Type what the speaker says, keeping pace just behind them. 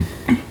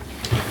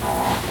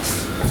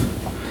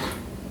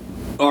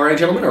All right,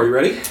 gentlemen, are we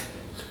ready?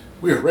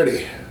 We are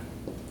ready.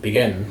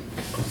 Begin.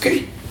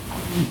 Okay.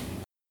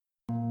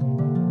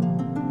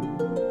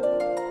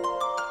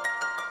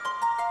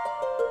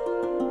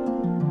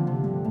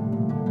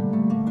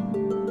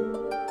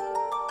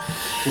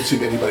 Let's see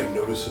if anybody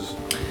notices.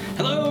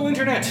 Hello,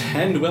 Internet,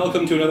 and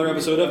welcome to another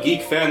episode of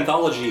Geek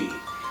Fanthology.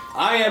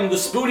 I am the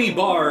spoony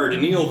bard,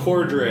 Neil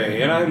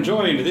Cordray, and I'm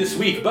joined this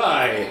week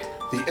by...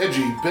 The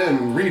edgy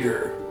Ben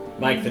Reader.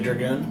 Mike the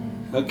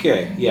Dragoon.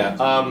 Okay,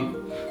 yeah.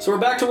 So we're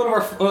back to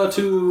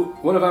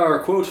one of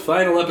our quote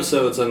final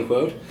episodes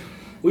unquote.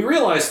 We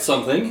realized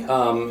something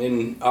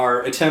in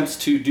our attempts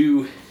to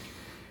do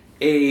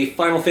a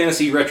Final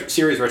Fantasy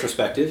series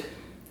retrospective.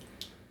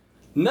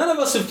 None of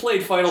us have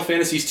played Final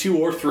Fantasies 2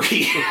 or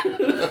 3.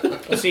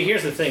 Well, see,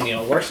 here's the thing,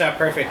 it works out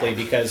perfectly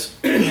because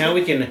now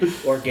we can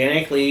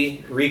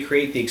organically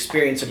recreate the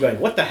experience of going,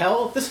 what the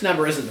hell? This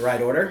number isn't the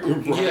right order.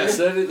 Yes,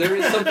 there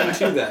is something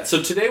to that.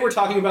 So today we're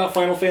talking about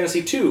Final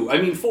Fantasy 2.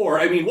 I mean 4.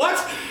 I mean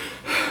what?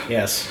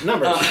 Yes,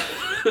 numbers.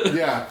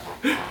 Yeah.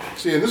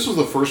 See, and this was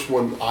the first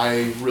one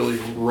I really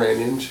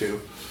ran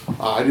into.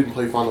 I didn't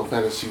play Final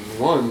Fantasy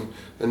 1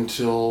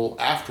 until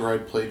after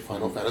I'd played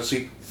Final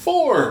Fantasy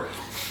 4.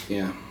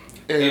 Yeah.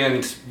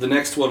 And the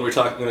next one we're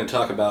going to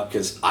talk about,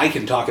 because I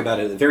can talk about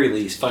it at the very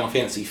least, Final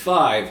Fantasy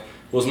V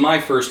was my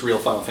first real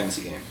Final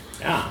Fantasy game.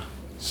 Yeah.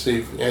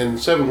 See, and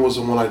 7 was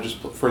the one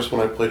first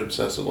one I played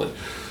obsessively.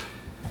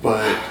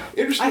 But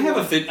interesting. I have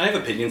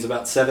opinions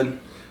about 7.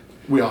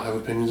 We all have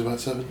opinions about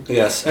 7.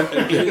 Yes,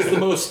 it is the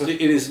most.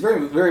 It is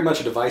very, very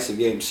much a divisive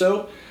game.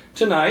 So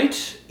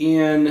tonight,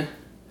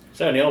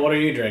 So Neil, what are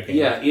you drinking?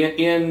 Yeah,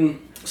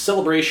 in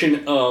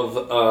celebration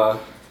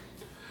of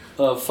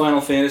Final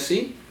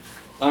Fantasy,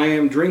 I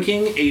am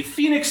drinking a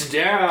Phoenix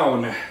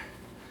Down.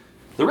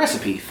 The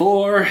recipe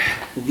for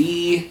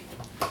the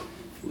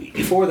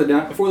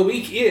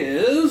week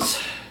is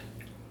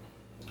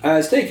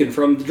as taken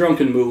from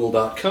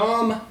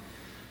thedrunkenmoogle.com.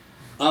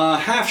 A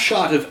half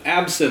shot of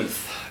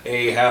absinthe,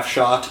 a half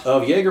shot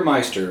of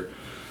Jägermeister,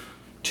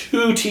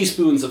 2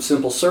 teaspoons of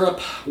simple syrup,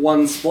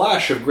 1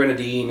 splash of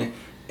grenadine,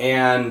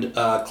 and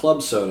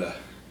club soda.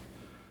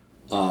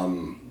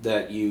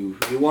 That you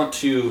want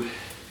to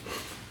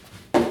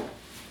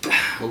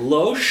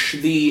loche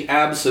the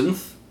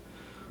absinthe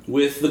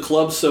with the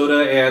club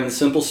soda and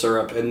simple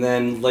syrup, and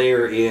then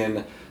layer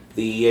in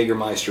the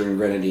Jägermeister and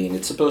grenadine.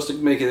 It's supposed to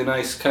make it a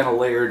nice kind of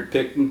layered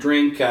pick and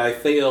drink. I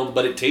failed,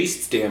 but it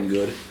tastes damn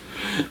good.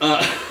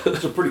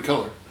 It's a pretty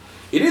color.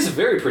 It is a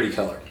very pretty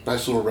color.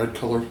 Nice little red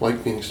color,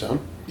 like Phoenix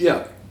Down.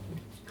 Yeah.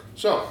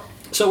 So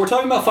we're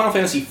talking about Final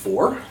Fantasy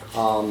IV.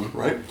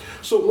 Right.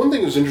 So one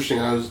thing that's interesting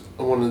I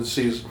wanted to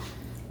see is,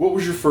 what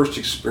was your first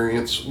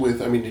experience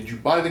with? I mean, did you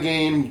buy the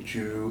game? Did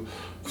you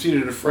see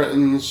it at a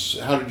friend's?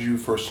 How did you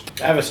first?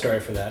 I have a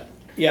story for that.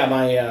 Yeah,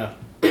 my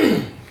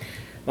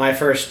my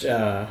first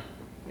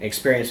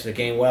experience with the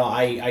game. Well,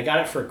 I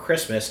got it for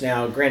Christmas.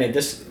 Now, granted,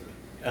 this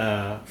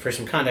for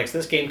some context,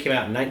 this game came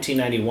out in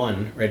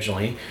 1991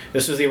 originally.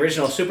 This was the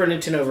original Super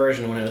Nintendo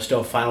version when it was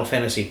still Final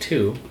Fantasy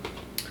II.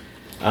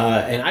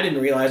 And I didn't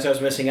realize I was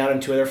missing out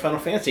on 2 other Final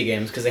Fantasy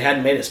games because they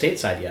hadn't made it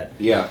stateside yet.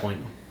 Yeah. At that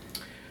point.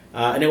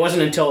 And it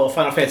wasn't until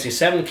Final Fantasy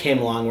VII came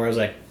along where I was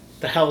like,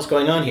 "The hell is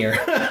going on here?"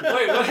 Wait,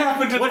 what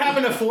happened to What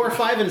happened to 4,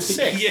 5, and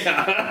 6?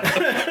 Yeah.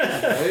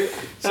 Right?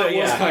 That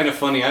was kind of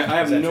funny. I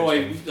have no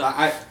idea.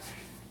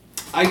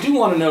 I do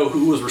want to know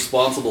who was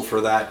responsible for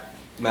that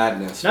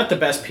madness. Not the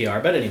best PR,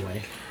 but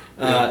anyway.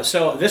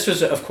 So this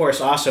was, of course,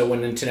 also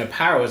when Nintendo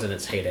Power was in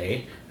its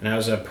heyday, and I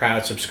was a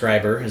proud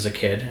subscriber as a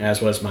kid,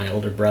 as was my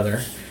older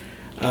brother.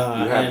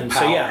 had the So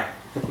power.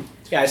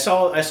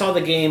 I saw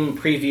the game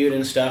previewed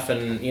and stuff,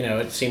 and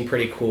it seemed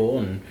pretty cool,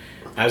 and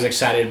I was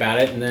excited about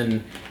it. And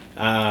then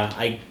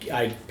I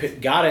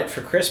got it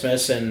for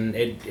Christmas, and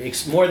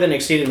it more than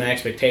exceeded my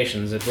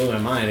expectations. It blew my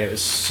mind. It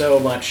was so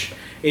much.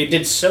 It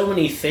did so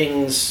many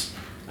things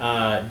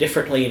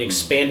differently and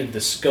expanded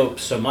the scope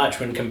so much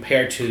when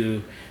compared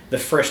to the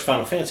first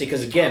Final Fantasy.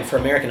 Because again, for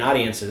American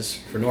audiences,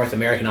 for North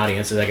American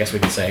audiences, I guess we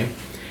could say,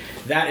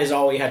 that is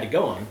all we had to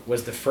go on,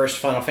 was the first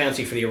Final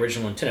Fantasy for the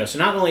original Nintendo. So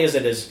not only is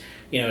it as,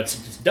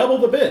 it's double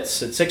the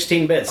bits, it's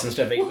 16 bits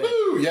instead of 8 bits.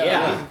 Woohoo!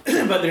 Yeah.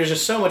 But there's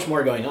just so much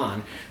more going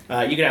on.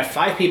 You can have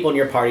 5 people in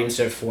your party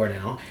instead of 4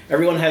 now.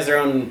 Everyone has their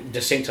own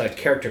distinct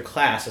character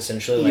class,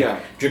 essentially,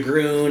 like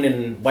Dragoon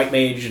and White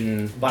Mage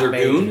and Black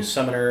Mage and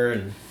Summoner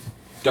and...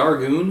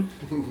 Dargoon?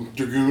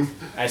 Dragoon.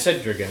 I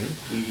said Dragoon.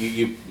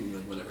 You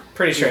whatever.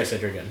 Pretty sure I said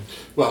Dragoon.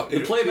 Well,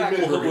 The playback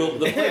will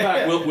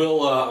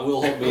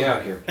help me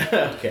out here.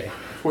 Okay.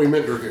 Well, he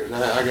meant Dragoon.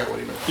 I got what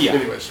he meant. Yeah.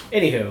 Anyways.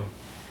 Anywho,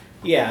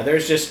 yeah,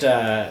 there's just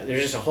a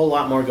whole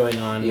lot more going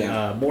on.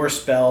 Yeah. More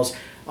spells.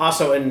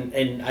 Also,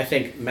 and I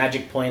think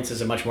Magic Points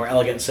is a much more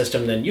elegant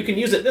system than you can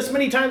use it this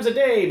many times a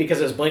day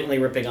because it's blatantly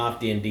ripping off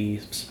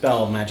D&D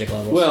spell magic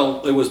levels.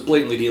 Well, it was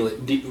blatantly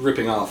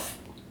ripping off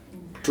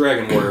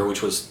Dragon Warrior,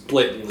 which was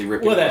blatantly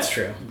ripping off. Well, that's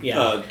true.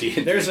 Yeah.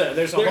 There's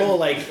a whole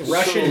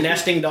Russian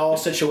nesting doll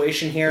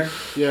situation here.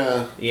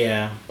 Yeah.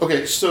 Yeah.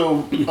 Okay,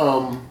 so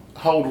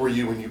how old were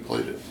you when you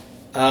played it?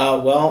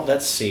 Well,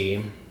 let's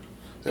see.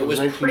 It was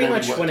pretty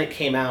much when it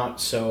came out,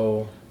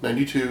 so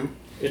 92.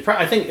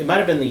 I think it might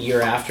have been the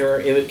year after.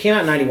 It came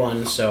out in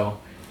 91, so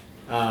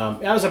I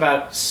was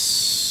about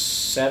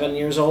 7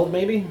 years old,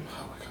 maybe.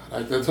 Oh my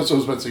god, that's what I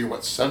was about to say. You're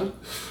what, 7?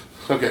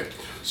 Okay,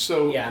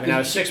 so Yeah, I mean, I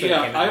was 6 when it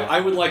came out. I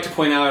would like to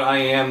point out I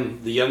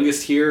am the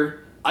youngest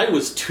here. I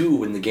was 2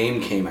 when the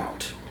game came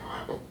out.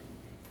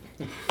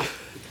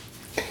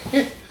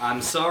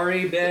 I'm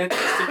sorry, Ben,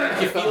 just to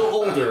make you feel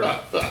older.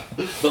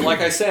 But like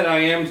I said, I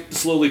am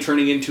slowly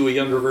turning into a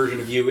younger version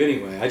of you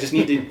anyway. I just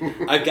need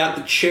to... I've got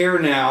the chair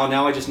now.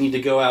 Now I just need to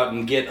go out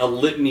and get a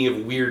litany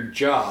of weird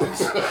jobs.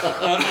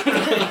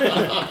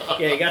 Yeah,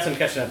 you got some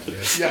catching up to do.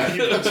 Yeah,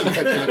 you got some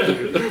catching up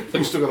to do.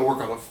 You still got to work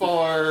on a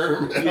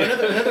farm.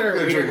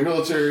 Another Join the weird,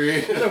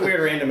 military. another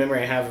weird random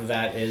memory I have of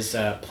that is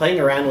playing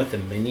around with the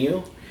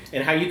menu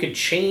and how you could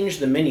change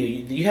the menu.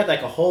 You had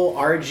like a whole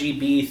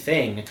RGB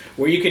thing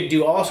where you could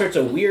do all sorts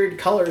of weird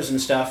colors and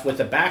stuff with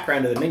the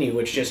background of the menu,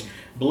 which just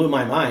blew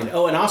my mind.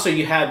 Oh, and also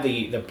you had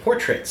the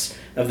portraits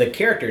of the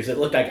characters that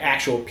looked like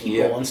actual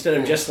people instead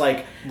of just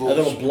like a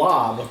little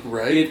blob.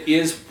 Right. It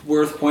is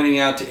worth pointing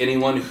out to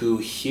anyone who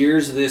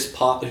hears this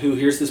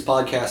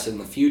podcast in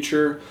the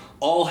future.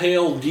 All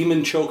hail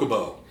Demon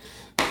Chocobo.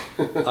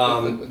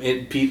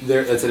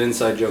 That's an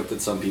inside joke that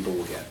some people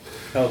will get.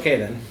 Okay,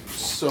 then.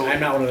 So I'm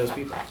not one of those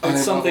people.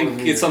 It's something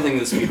in the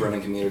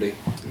speedrunning community.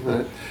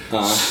 Right.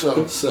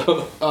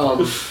 So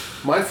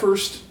My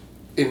first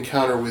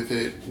encounter with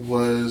it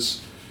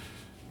was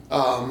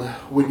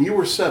when you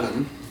were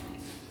 7.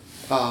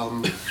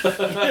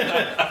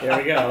 There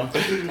we go.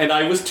 and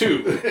I was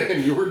 2.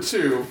 And you were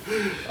 2.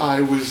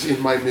 I was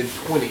in my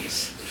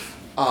mid-20s,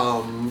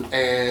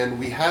 and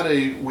we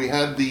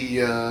had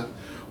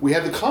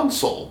the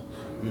console,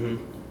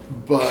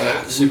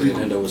 but Super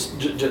Nintendo was.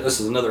 This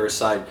is another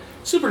aside.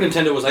 Super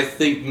Nintendo was, I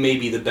think,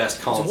 maybe the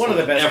best console. It's one of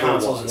the best ever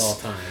consoles was. of all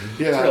time.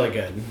 Yeah. It's really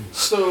good.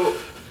 So,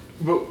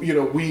 but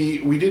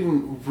we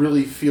didn't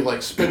really feel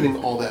like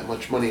spending all that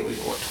much money. It was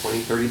what,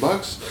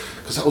 $20-$30?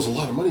 Because that was a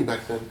lot of money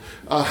back then.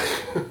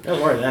 That was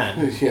more than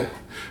that. Yeah,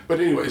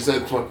 but anyways,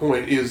 that's my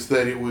point. Is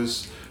that it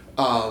was.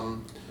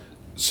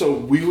 So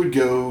we would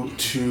go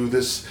to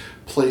this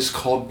place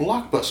called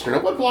Blockbuster.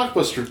 Now, what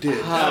Blockbuster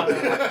did?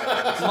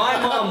 My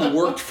mom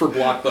worked for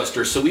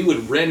Blockbuster, so we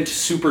would rent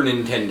Super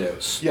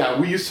Nintendos. Yeah,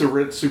 we used to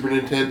rent Super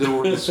Nintendo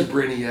or the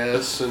Super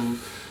NES, and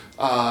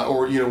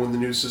or when the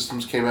new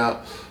systems came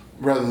out,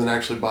 rather than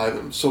actually buy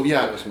them. So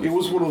yeah, it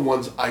was one of the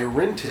ones I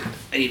rented.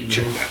 I need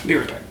to check that. Be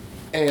right back.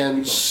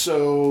 And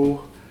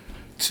so,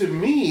 to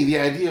me, the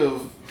idea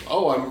of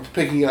I'm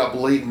picking it up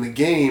late in the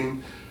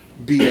game,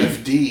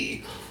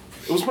 BFD.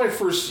 It was my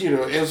first,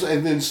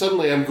 and then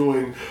suddenly I'm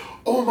going,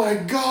 oh my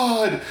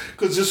god,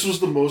 because this was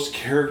the most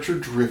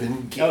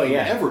character-driven game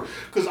ever.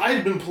 Because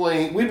we'd been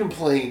playing,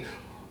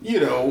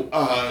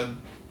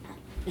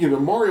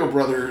 Mario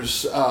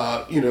Brothers,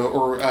 and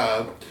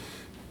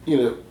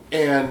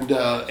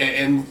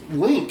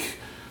Link.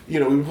 We've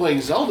been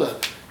playing Zelda,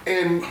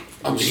 and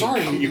I'm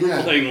sorry, You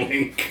were playing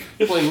Link.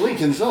 Playing Link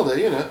and Zelda.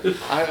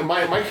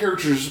 My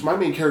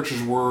main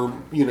characters were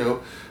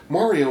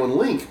Mario and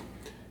Link.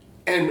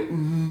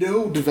 And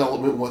no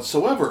development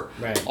whatsoever.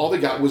 Right. All they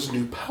got was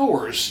new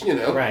powers,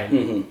 Right.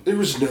 Mm-hmm. There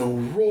was no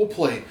role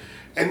play.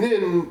 And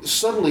then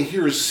suddenly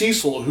here's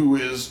Cecil, who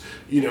is,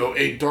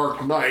 a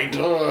Dark Knight.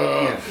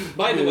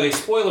 By the way,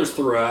 spoilers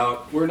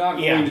throughout. We're not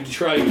going to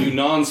try to do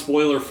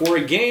non-spoiler for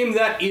a game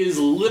that is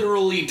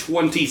literally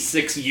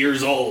 26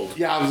 years old.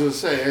 Yeah, I was going to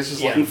say, it's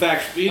just In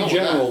fact, in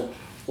general,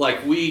 I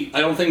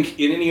don't think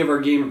in any of our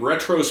game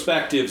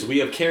retrospectives we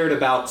have cared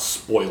about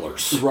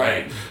spoilers.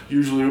 Right.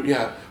 Usually,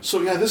 yeah.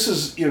 So yeah, this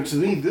is, to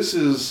me, this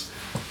is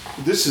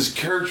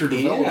character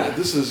development. Yeah.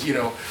 This is,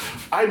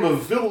 I'm a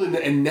villain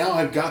and now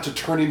I've got to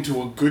turn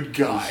into a good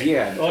guy.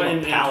 Yeah. Well,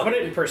 and to put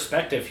it in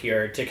perspective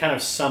here, to kind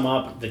of sum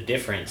up the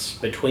difference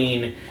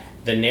between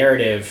the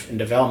narrative and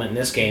development in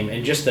this game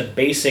and just the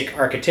basic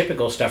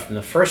archetypical stuff from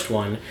the first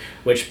one,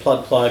 which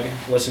plug,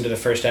 listen to the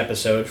first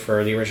episode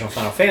for the original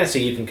Final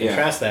Fantasy, you can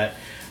contrast that.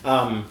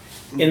 In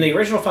the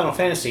original Final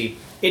Fantasy,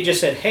 it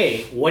just said,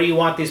 hey, what do you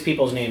want these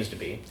people's names to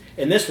be?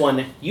 In this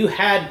one, you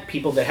had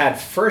people that had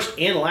first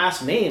and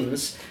last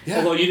names. Yeah.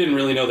 Although you didn't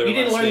really know their You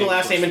didn't learn the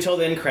last name first. until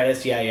the end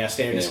credits. Yeah,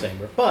 standard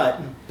disclaimer.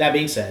 But, that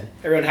being said,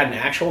 everyone had an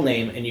actual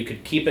name, and you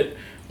could keep it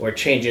or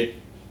change it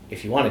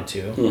if you wanted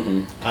to.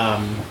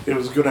 Mm-hmm. It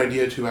was a good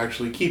idea to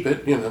actually keep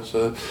it,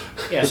 so...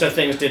 Yeah, so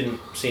things didn't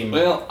seem...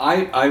 Well,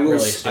 I will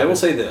really I will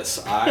say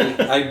this.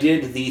 I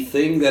did the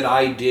thing that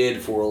I did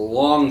for a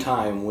long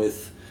time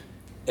with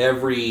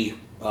every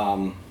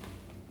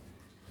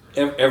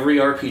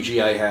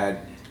RPG I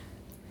had,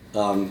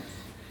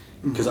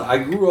 because I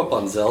grew up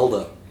on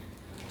Zelda,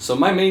 so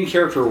my main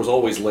character was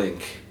always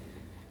Link.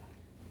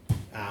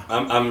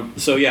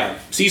 So yeah,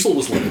 Cecil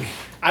was Link.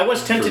 I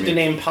was tempted to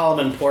name Palom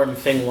and Porum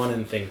Thing 1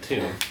 and Thing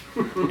 2.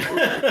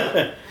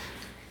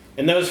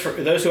 And for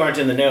those who aren't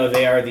in the know,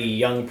 they are the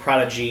young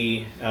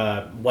prodigy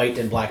white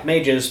and black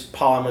mages.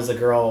 Palom is the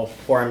girl,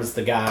 Porum is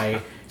the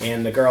guy,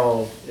 and the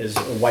girl is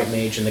a white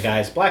mage and the guy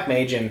is black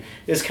mage, and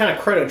this kind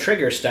of Chrono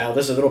Trigger style.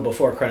 This is a little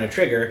before Chrono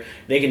Trigger.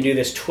 They can do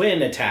this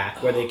twin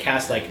attack where they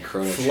cast like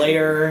Chrono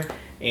flare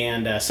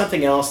and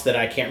something else that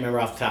I can't remember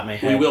off the top of my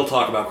head. We will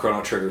talk about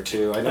Chrono Trigger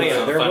too. I know it's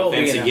there a Final will be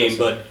Fantasy an game,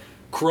 episode. but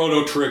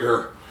Chrono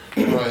Trigger.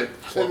 Right.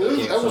 And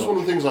that was one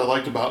of the things I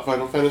liked about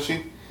Final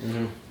Fantasy.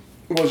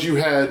 Was you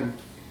had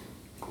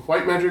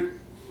white magic,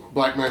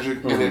 black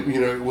magic, and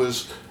it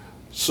was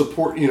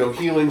support,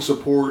 healing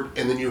support,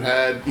 and then you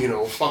had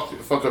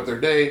fuck up their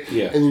day,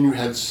 Yeah. and then you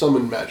had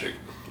summon magic.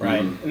 Right,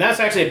 and that's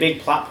actually a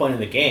big plot point in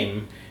the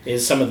game.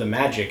 Is some of the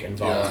magic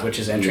involved, Yeah. which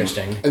is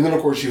interesting. And then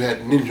of course you had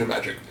ninja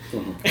magic.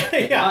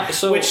 Yeah,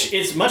 So- which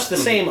is much the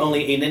same,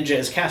 only a ninja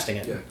is casting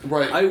it.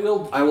 Right. I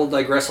will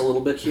digress a little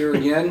bit here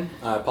again.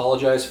 I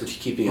apologize for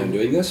keeping on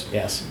doing this.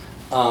 Yes.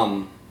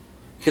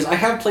 Because I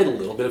have played a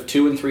little bit of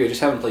 2 and 3, I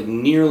just haven't played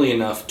nearly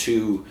enough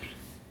to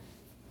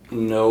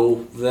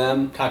know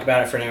them. Talk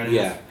about it for an hour and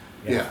a half.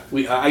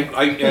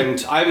 Yeah.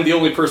 And I'm the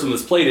only person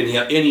that's played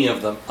any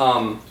of them.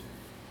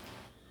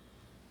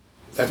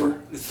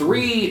 Ever.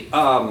 3,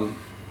 I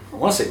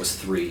want to say it was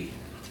 3,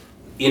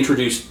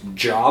 introduced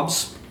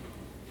jobs,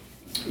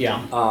 Yeah.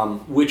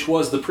 which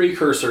was the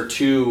precursor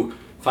to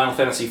Final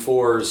Fantasy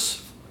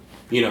IV's.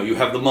 You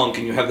have the monk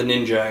and you have the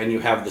ninja and you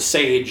have the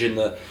sage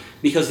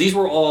because these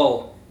were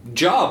all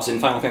jobs in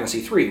Final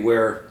Fantasy III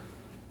where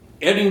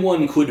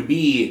anyone could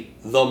be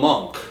the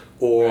monk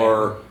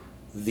or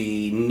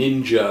the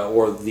ninja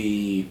or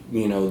the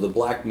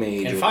black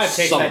mage. And or 5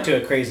 takes summoner. that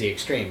to a crazy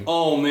extreme.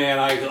 Oh man,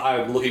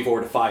 I'm looking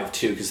forward to 5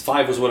 too, because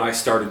 5 was when I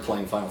started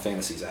playing Final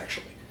Fantasies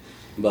actually.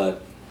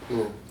 But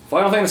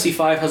Final Fantasy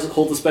 5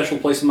 holds a special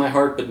place in my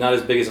heart, but not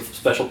as big as a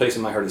special place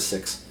in my heart as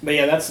 6. But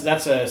yeah, that's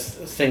a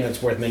thing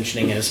that's worth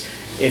mentioning is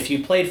if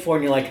you played 4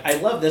 and you're like, I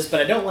love this,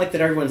 but I don't like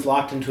that everyone's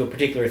locked into a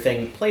particular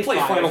thing, play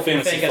 5 Final and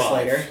Fantasy thank us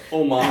 5. later.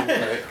 Oh my.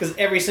 Because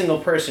every single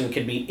person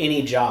could be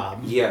any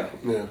job. Yeah.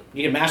 Yeah.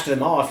 You can master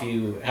them all if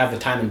you have the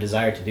time and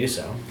desire to do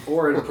so.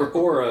 Or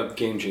a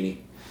Game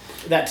Genie.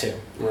 That too.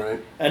 Right.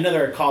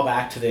 Another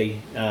callback to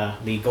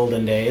the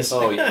golden days.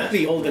 Oh, yeah.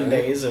 The olden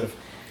days of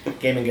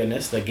gaming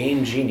goodness, the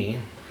Game Genie,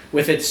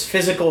 with its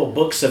physical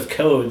books of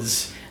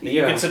codes that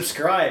you Yeah. can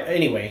subscribe.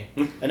 Anyway,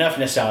 enough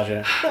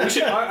nostalgia.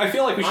 I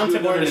feel like we should On do to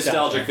more another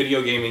nostalgia. nostalgic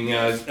video gaming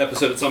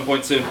episode at some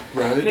point soon.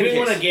 Right. In any Maybe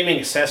one case. of gaming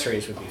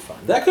accessories would be fun.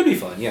 That could be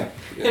fun, yeah.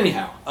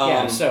 Anyhow.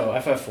 Yeah, so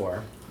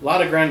FF4. A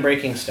lot of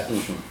groundbreaking stuff.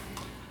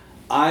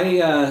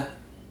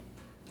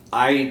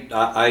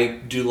 I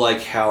do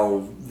like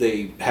how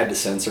they had to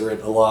censor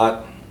it a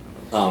lot.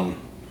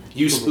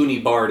 You Spoony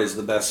Bard is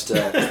the best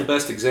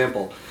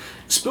example.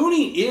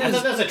 Spoony I is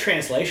thought that was a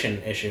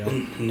translation issue.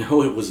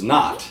 no, it was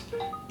not.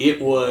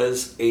 It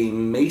was a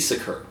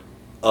massacre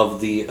of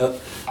the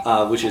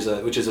which is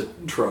a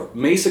trope.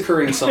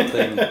 Massacring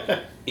something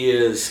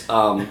is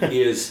I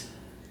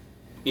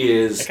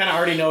kind of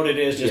already know what it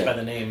is just Yeah. by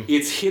the name.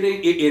 it's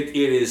hitting it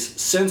is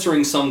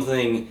censoring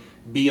something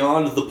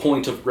beyond the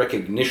point of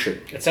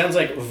recognition. It sounds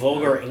like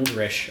vulgar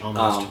English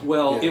almost.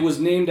 It was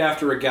named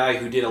after a guy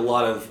who did a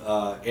lot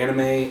of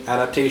anime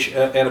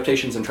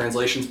adaptations and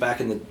translations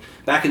back in the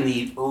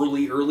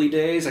early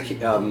days. I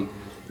can't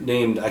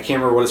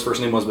remember what his first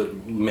name was,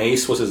 but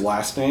Mace was his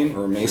last name,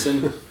 or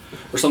Mason,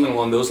 or something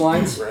along those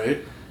lines. Right.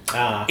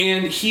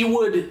 And he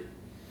wouldn't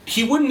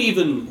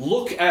even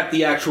look at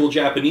the actual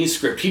Japanese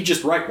script. He'd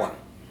just write one.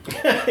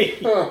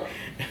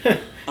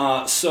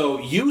 So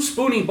You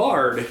Spoony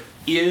Bard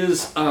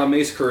is a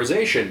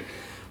massacrization.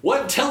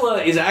 What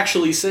Tella is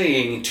actually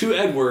saying to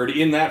Edward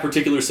in that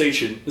particular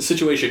situation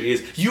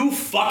is, "You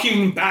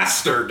fucking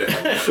bastard!"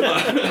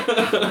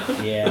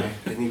 Yeah.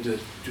 I need to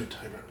do a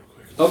timeout real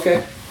quick.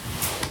 Okay.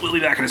 We'll be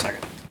back in a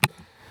second.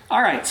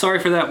 Alright, sorry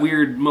for that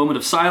weird moment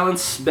of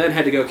silence. Ben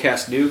had to go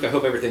cast Nuke. I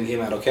hope everything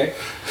came out okay.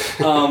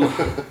 Well,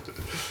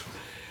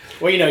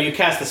 you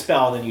cast the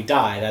spell and then you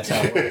die. That's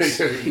how it works.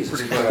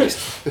 Jesus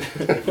Christ.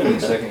 Give me a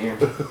second here.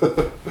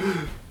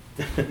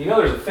 You know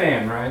there's a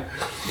fan, right?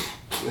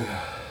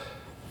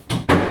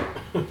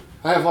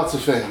 I have lots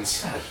of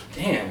fans.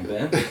 Damn,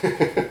 Ben.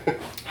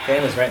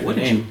 Fan is right in What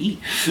the did name. you eat?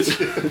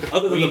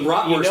 Other than the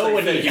bratwurst you know they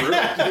what fed he- you.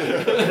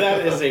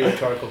 That is a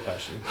rhetorical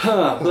question.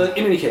 But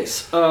in any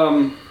case,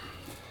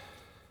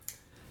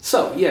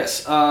 so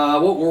yes,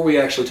 what were we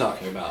actually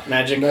talking about?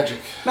 Magic.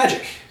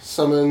 Magic.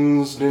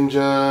 Summons,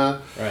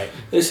 ninja. Right.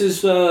 This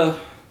is. I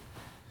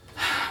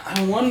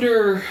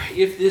wonder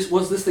if this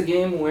was the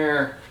game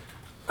where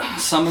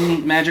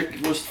summon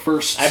magic was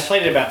first. I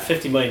played it about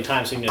 50 million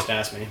times, so you can just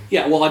ask me.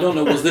 Yeah, well, I don't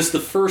know. Was this the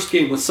first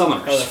game with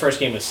summoners? Oh, the first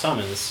game was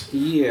Summons.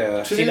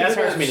 Yeah. See, that's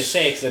hard for me to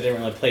say because I didn't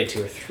really play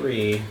 2 or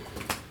 3.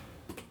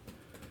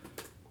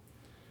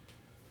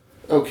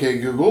 Okay,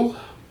 Google.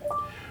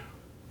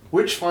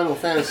 Which Final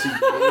Fantasy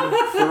game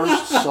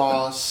first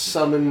saw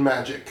summon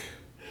magic?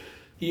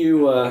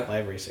 You.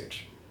 Live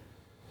research.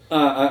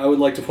 I would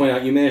like to point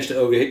out you managed to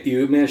OK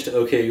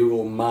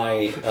Google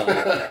my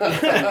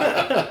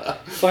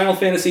Final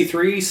Fantasy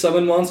III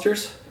summon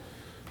monsters.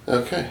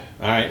 Okay.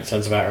 All right,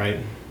 sounds about right.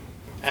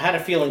 I had a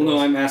feeling. No,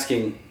 I'm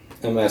asking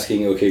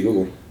OK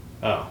Google.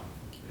 Oh.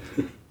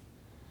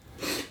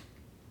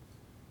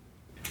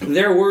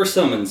 there were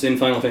summons in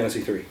Final Fantasy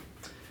III.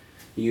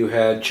 You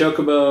had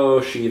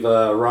Chocobo,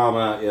 Shiva,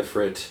 Rama,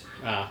 Ifrit,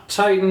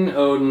 Titan,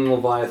 Odin,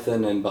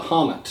 Leviathan, and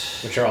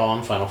Bahamut. Which are all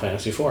in Final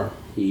Fantasy IV.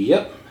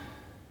 Yep.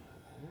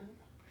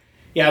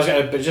 Yeah,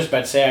 I was just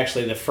about to say,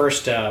 actually, the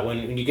first,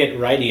 when you get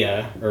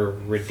Rydia, or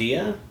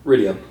Rydia?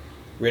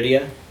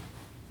 Rydia.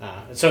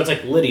 So it's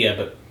like Lydia,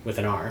 but with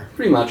an R.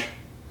 Pretty much.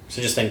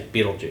 So just think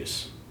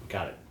Beetlejuice.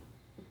 Got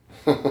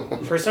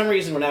it. For some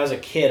reason, when I was a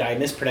kid, I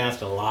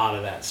mispronounced a lot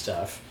of that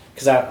stuff.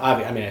 Because I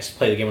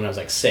played the game when I was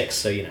like 6,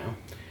 so you know.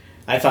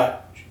 I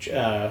thought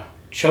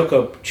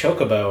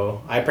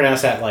Chocobo, I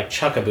pronounced that like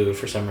Chuckaboo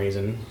for some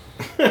reason.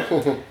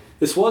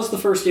 This was the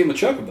first game with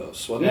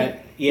Chocobos, wasn't it?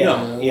 Yeah,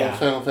 No, yeah.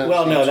 Final Fantasy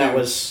Well, no, that II.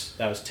 was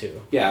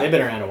 2. Yeah. They've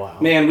been around a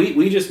while. Man,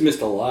 we just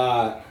missed a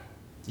lot.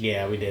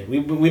 Yeah, we did.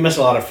 We missed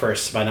a lot of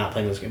firsts by not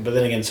playing this game. But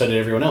then again, so did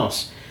everyone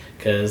else.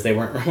 Because they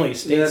weren't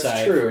released Yeah, that's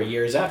stateside true. for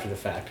years after the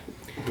fact.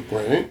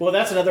 Right. Well,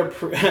 that's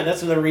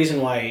another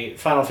reason why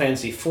Final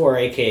Fantasy IV,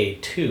 aka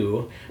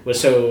 2, was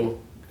so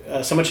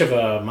much of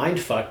a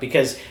mindfuck,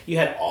 because you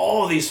had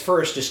all these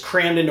firsts just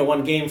crammed into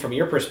one game from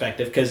your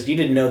perspective, because you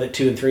didn't know that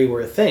 2 and 3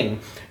 were a thing.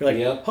 You're like,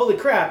 Yep. holy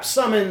crap,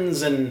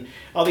 summons and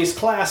all these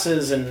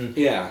classes and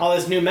Yeah. all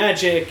this new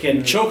magic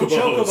and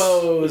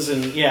chocobos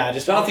and just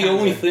It's about all the kinds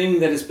only of- thing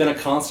that has been a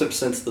concept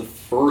since the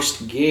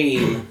first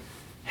game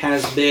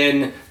has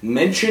been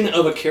mention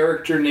of a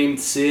character named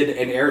Sid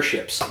and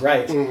airships.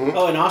 Right.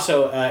 Oh, and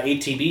also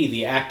ATB,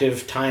 the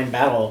active time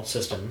battle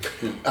system.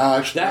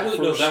 Actually, That was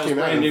first that was came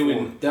out brand new in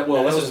in that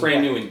This was is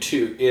brand back.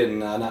 new in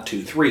not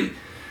 3.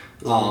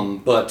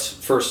 But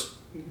first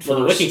Well,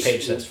 the wiki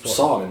page says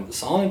 4.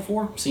 Saw in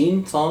 4?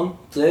 Seen? Song?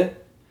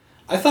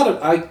 I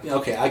thought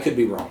I could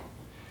be wrong.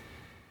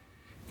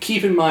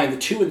 Keep in mind, the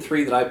 2 and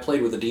 3 that I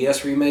played were the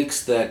DS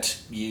remakes that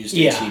used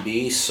Yeah.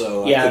 ATB,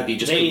 so I Yeah, could be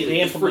just they completely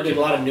implemented freaking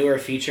a lot of newer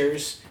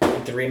features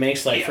with the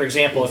remakes. Like, Yeah. for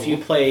example, if you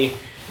play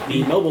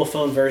the mobile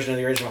phone version of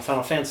the original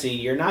Final Fantasy,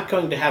 you're not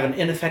going to have an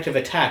ineffective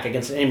attack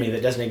against an enemy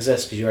that doesn't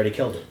exist because you already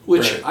killed it.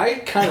 Which Right. I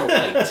kind of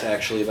liked,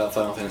 actually, about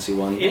Final Fantasy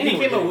 1. It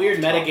became a weird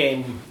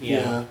metagame.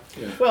 Yeah.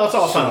 Well, it's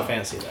all Final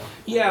Fantasy, though.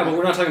 Yeah, but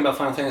we're not talking about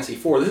Final Fantasy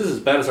 4. This is as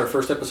bad as our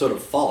first episode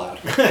of Fallout.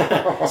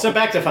 So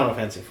back to Final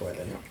Fantasy 4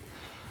 then.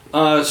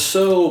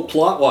 So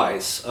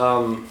plot-wise,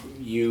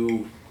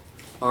 you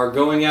are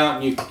going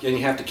out and you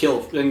have to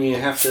kill, and you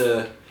have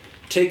to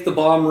take the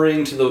bomb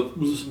ring to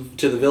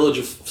the village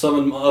of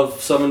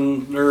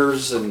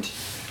summoners, and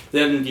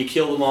then you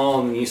kill them all,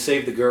 and you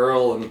save the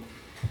girl, and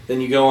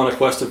then you go on a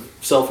quest of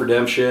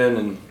self-redemption,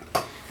 and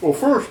Well,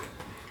 first,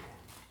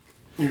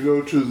 you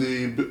go to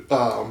the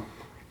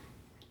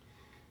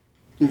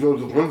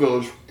one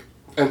village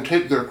and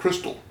take their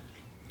crystal.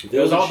 It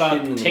was all about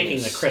Hidden in taking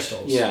the mist.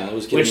 crystals. Yeah, it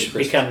was getting which the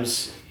crystals.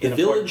 becomes The an important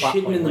village plot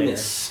hidden point in the later.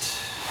 mist.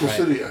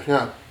 Mysidia,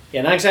 yeah.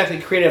 Yeah, not exactly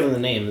creative in the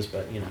names,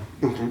 but you know.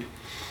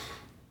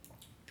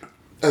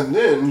 And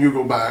then you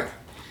go back,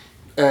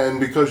 and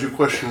because you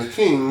question the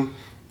king,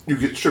 you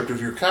get stripped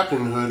of your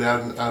captainhood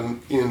out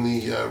in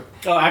the.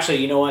 Oh, actually,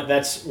 you know what?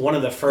 That's one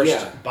of the first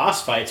Yeah.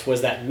 boss fights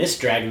was that mist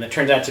dragon that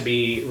turns out to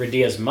be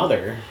Rydia's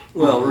mother.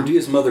 Well,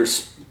 Rudia's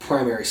mother's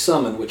primary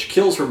summon, which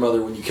kills her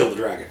mother when you kill the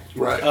dragon.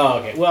 Right. Oh,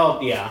 okay. Well,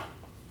 yeah.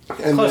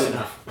 And Close then-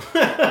 enough.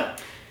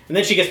 And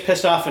then she gets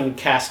pissed off and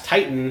casts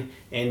Titan,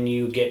 and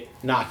you get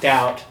knocked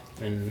out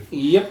and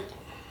Yep.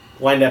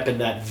 wind up in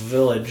that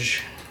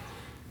village.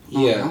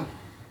 Yeah.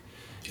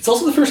 It's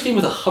also the first game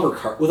with a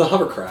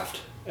hovercraft.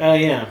 Oh,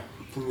 yeah.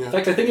 In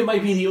fact, I think it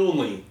might be the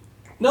only.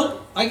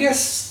 No, I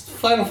guess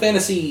Final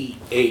Fantasy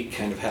VIII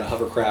kind of had a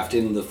hovercraft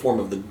in the form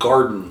of the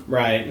garden.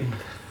 Right.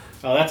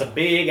 Oh, that's a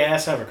big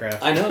ass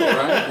hovercraft. I know,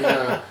 right?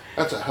 Yeah,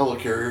 that's a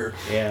helicarrier.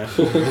 Yeah.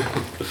 Can you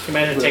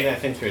imagine taking that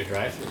thing through a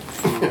drive-thru?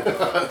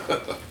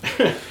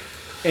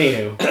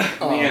 Anywho.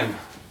 Man.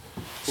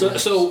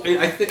 So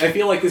I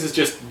feel like this is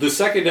just the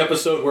second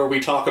episode where we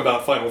talk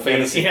about Final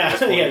Fantasy. Yeah,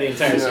 yeah, the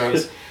entire Yeah.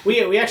 series.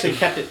 We actually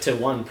kept it to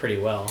 1 pretty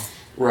well.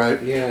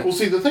 Right. Yeah. Well,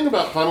 see, the thing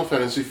about Final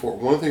Fantasy IV,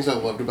 one of the things I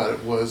loved about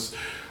it was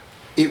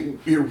it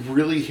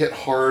really hit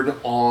hard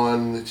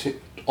on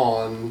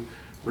on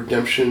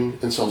redemption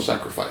and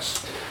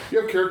self-sacrifice.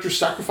 You have characters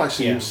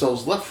sacrificing Yeah.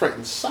 themselves left, right,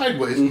 and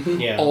sideways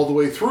Yeah. all the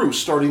way through,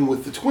 starting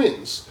with the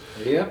twins,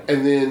 Yep.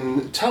 and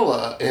then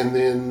Tella, and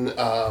then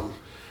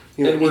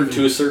Edward, even-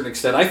 to a certain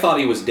extent, I thought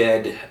he was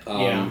dead.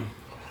 Yeah.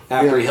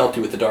 After he Yeah. helped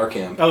you with the Dark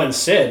Amp. Oh, and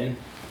Sid.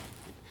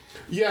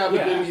 yeah, but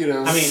then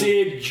I mean-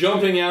 Sid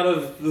jumping out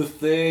of the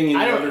thing in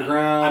I the don't.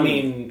 underground. I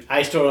mean,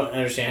 I still don't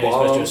understand how he's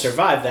supposed to have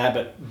Bombs. survived that,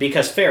 but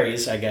because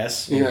fairies, I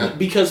guess. yeah,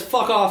 because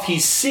fuck off,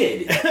 he's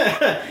Sid.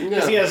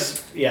 Because he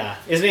has,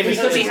 his name is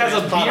Because he has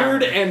a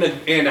beard and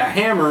a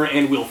hammer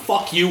and will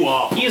fuck you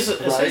up. He's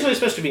essentially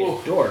supposed to be a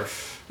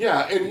dwarf.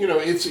 yeah, and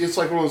it's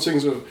like one of those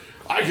things of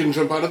I can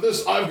jump out of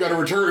this. I've got a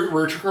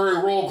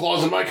recurring roll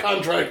clause in my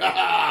contract.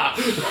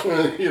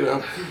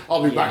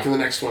 I'll be back in the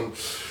next one.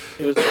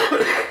 It was,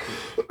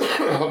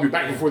 I'll be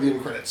back before the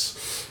end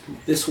credits.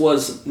 This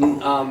was,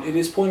 it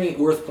is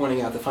worth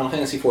pointing out that Final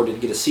Fantasy IV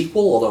did get a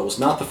sequel, although it was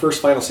not the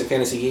first Final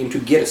Fantasy game to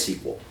get a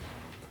sequel.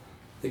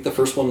 think the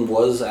first one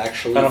was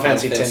actually Final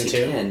Fantasy X,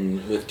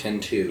 with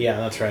 10-2. Yeah,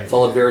 that's right.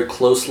 Followed very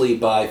closely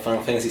by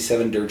Final Fantasy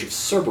VII Dirge of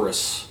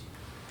Cerberus.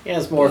 Yeah,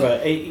 it's more of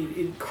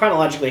it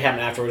chronologically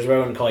happened afterwards, but I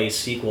wouldn't call it a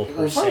sequel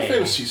per Well, Final se.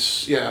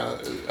 Fantasy,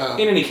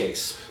 In any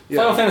case, Yeah.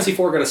 Final Fantasy IV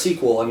got a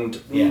sequel, and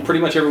Yeah.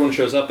 pretty much everyone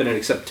shows up in it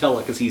except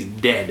Tella because he's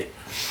dead.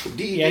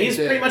 Yeah, he's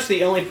pretty much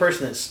the only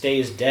person that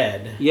stays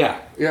dead. Yeah.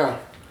 Yeah.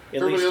 At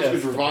Everybody least else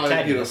gets the revived.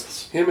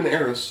 protagonists. Him and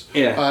Eris.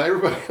 Yeah.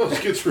 Everybody else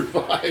gets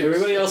revived.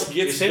 Everybody else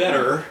gets say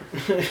better.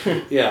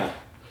 Yeah.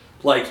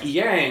 Like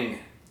Yang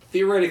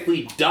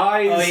theoretically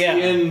dies Oh, yeah.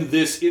 in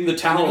the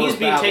Tower And he's of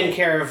being Babel. taken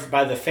care of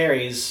by the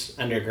fairies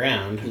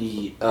underground.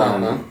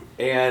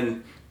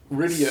 And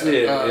Rydia.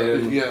 Sid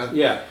and-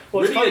 Yeah.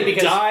 Well, it's funny Rydia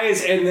because-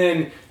 dies and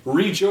then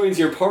rejoins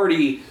your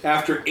party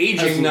after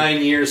aging As-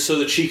 9 years so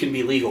that she can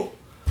be legal.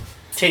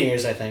 10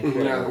 years, I think.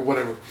 Yeah,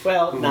 whatever.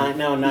 Well, nine.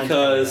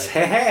 Because,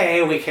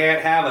 hey, we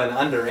can't have an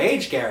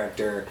underage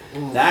character.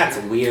 That's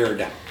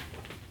weird.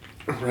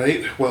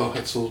 Right? Well,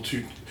 that's a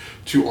little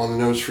too on the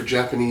nose for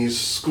Japanese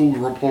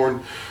schoolgirl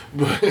porn,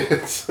 but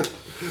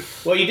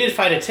Well, you did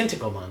fight a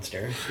tentacle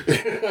monster.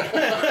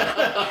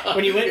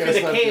 When you went Yeah, through it's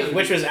the not cave, good.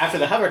 which was after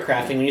the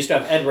hovercrafting, when you used to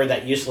have Edward,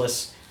 that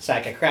useless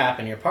sack of crap,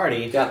 in your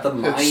party, Got the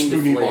That's mind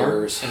Spoonie Bar.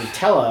 flares. and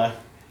Tella,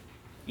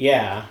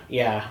 yeah.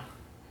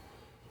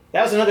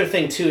 That was another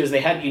thing too, is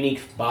they had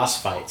unique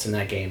boss fights in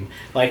that game.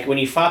 Like when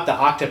you fought the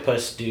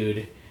octopus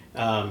dude,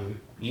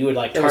 you would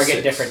like There was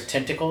target 6. different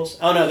tentacles.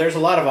 Oh no, there's a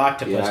lot of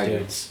octopus Yeah, I know.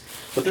 dudes.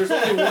 But there's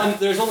only one.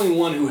 There's only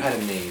one who had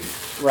a name.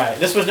 Right.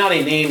 This was not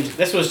a named.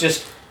 This was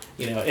just,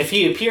 if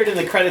he appeared in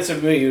the credits of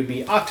a movie, it would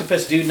be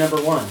Octopus Dude number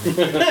 1.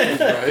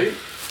 right?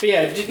 But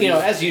yeah,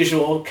 as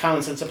usual,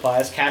 common sense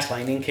applies. Cast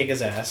lightning, kick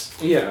his ass.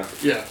 Yeah.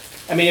 Yeah.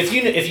 I mean,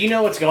 if you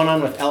know what's going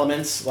on with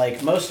elements,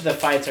 like most of the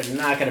fights are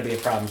not going to be a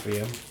problem for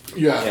you.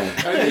 Yeah.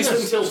 At least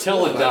until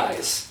Tella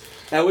dies.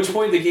 At which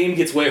point the game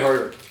gets way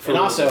harder. And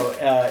also,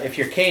 if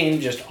you're Kane,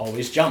 just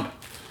always jump.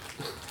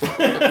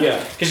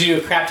 yeah. Because you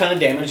do a crap ton of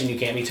damage and you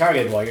can't be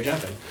targeted while you're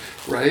jumping.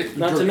 Right?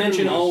 Not to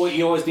mention, Dracoons.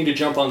 you always need to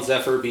jump on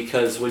Zephyr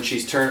because when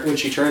she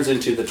turns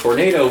into the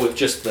tornado with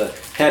just the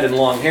head and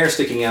long hair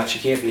sticking out, she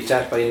can't be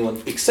attacked by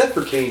anyone except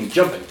for Kane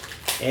jumping.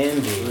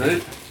 Indeed.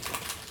 Right?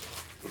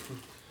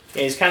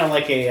 Yeah, he's kind of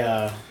like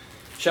a,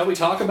 Shall we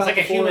talk about like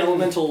a the 4 human-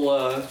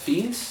 elemental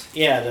fiends?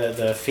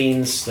 the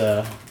fiends,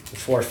 the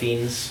 4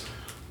 fiends.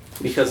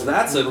 Because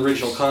that's an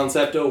original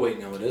concept. Oh wait,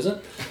 no, it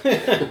isn't. Final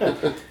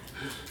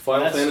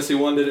That's- Fantasy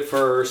 1 did it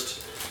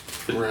first.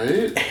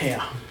 Right?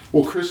 Yeah.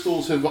 Well,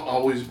 crystals have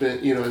always been,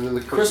 and then the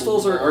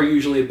Crystals are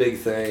usually a big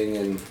thing,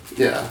 and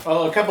Yeah.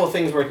 Although a couple of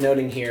things worth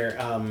noting here.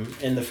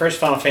 In the first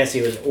Final Fantasy,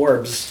 it was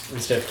orbs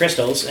instead of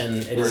crystals, and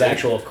it is Right.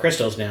 actual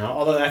crystals now.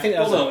 Although I think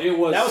that was, Well, no, it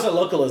was- that was a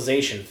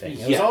localization thing.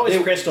 It was always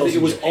crystals. It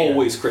in was Japan.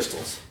 always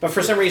crystals. But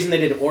for some reason, they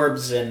did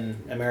orbs in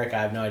America.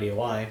 I have no idea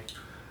why.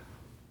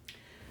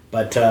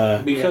 But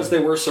Because they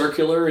were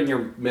circular in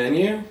your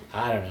menu?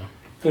 I don't know.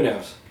 Who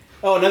knows?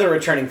 Oh, another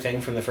returning thing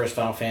from the first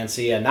Final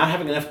Fantasy: not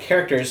having enough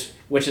characters,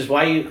 which is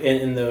why you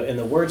in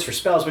the words for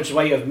spells, which is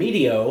why you have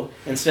Meteo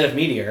instead of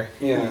Meteor.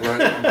 Yeah.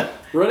 Right?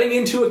 Running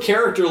into a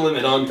character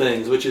limit on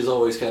things, which is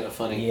always kind of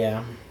funny.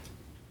 Yeah.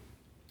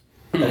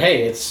 But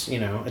hey, it's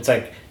it's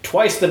like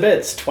twice the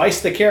bits,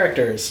 twice the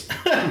characters.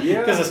 Yeah.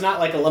 Because it's not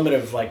like a limit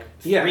of like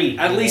 3 Yeah, at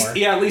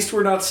anymore. least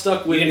we're not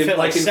stuck with You can fit,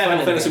 like, in 7 Final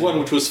in Fantasy there. 1,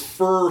 which was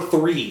Fur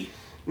 3.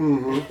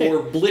 Or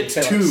Blitz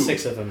Fit, 2. like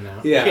 6 of them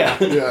now. Yeah.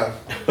 Yeah.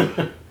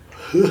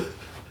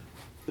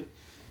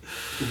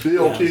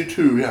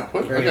 BLT2, yeah.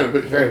 What? Very, I got a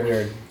bit. very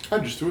weird. I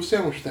just threw a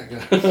sandwich at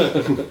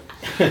that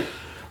guy.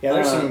 Yeah,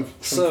 there's some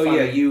so fun.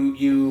 yeah,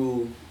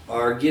 you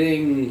are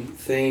getting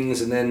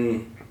things and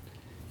then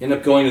end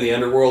up going to the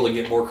underworld and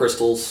get more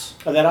crystals.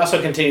 Oh, that also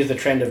continues the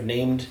trend of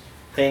named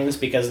things,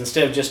 because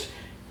instead of just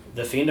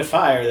the Fiend of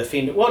Fire, the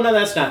Fiend... Well, no,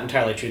 that's not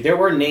entirely true. There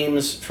were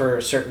names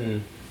for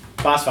certain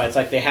boss fights.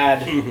 Like they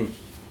had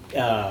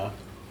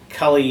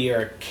Cully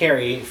or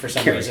Carrie for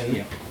some Carrie, reason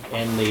yeah.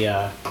 in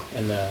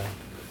the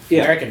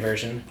Yeah. American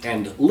version.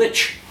 And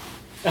Lich.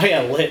 Oh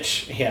yeah,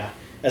 Lich. Yeah,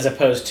 as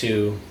opposed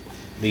to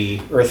the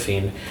Earth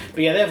Fiend.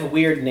 But yeah, they have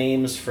weird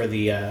names for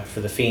the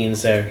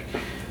fiends. They're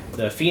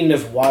the Fiend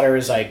of Water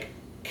is like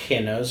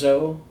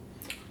Canozo.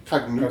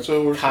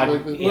 Cognuzzo or something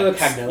like that. Yeah,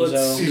 Let's-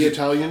 Cagnozo. He's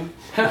Italian.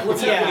 Let's have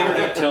the Yeah,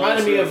 internet tell us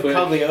reminded me real of quick.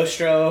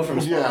 Cagliostro from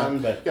Yeah. Spawn,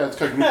 but Yeah, it's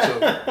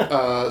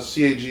Cognuzzo.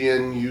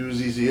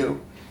 Cagnuzzo.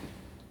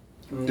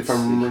 If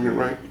I'm remembering it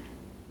right.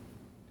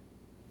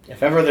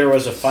 if ever there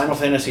was a Final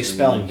Fantasy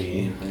spelling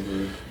bee,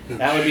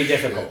 that would be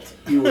difficult.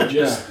 You would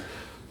just.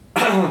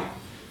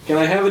 Can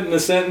I have it in a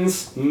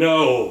sentence?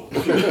 No.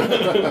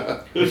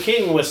 The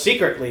king was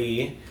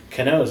secretly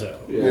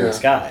Canozo in Yeah.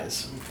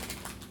 disguise.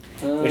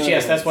 Which,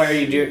 yes, that's why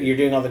you're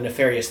doing all the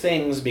nefarious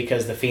things,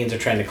 because the fiends are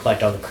trying to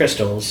collect all the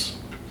crystals.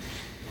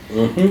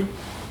 Mm-hmm.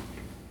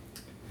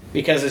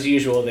 Because, as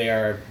usual, they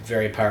are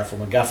very powerful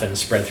MacGuffins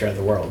spread throughout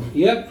the world.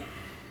 Yep.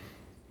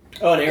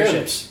 Oh, and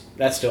airships.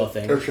 That's still a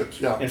thing.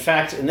 Airships, yeah. In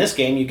fact, in this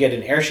game, you get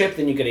an airship,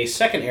 then you get a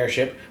second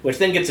airship, which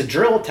then gets a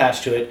drill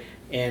attached to it,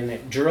 and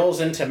it drills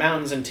into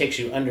mountains and takes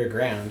you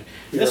underground.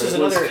 This is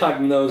What's another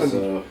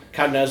Cognozo.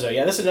 Cognozo.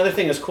 Yeah, this is another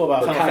thing that's cool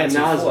about Or Final Fantasy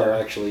Cognazo,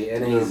 IV. actually.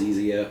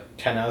 N-A-Z-Z-O.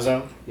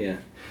 Cognazo. Yeah.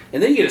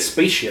 And then you get a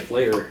spaceship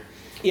later.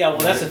 Yeah, well,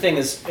 that's the thing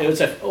is, let's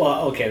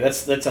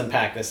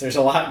unpack this. There's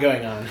a lot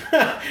going on.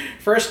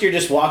 First, you're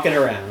just walking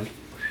around.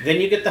 Then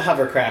you get the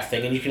hovercraft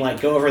thing, and you can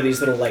like go over these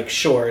little like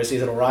shores, these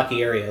little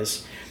rocky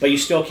areas, but you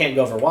still can't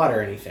go over water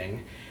or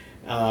anything.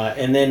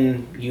 And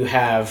then you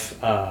have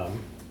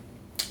an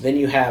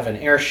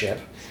airship.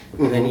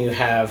 And then you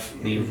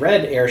have the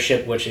red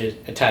airship, which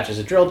attaches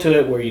a drill to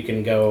it, where you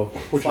can go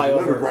fly is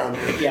over. underground.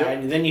 Yeah,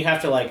 and then you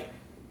have to like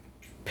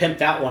pimp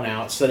that one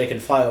out so that it can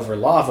fly over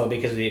lava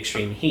because of the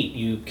extreme heat.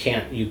 You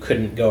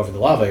couldn't go over the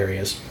lava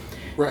areas.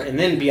 Right. And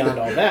then beyond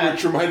all that,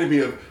 Which reminded me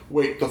of,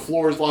 wait, the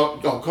floor is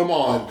locked. Oh, come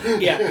on.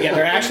 yeah,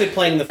 they're actually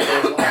playing the floor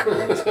is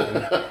lava in this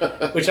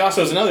game. Which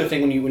also is another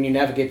thing when you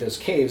navigate those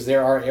caves,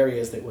 there are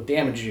areas that will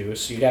damage you,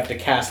 so you'd have to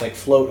cast like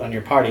float on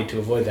your party to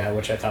avoid that,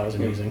 which I thought was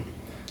amazing.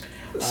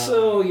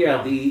 So,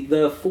 yeah,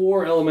 the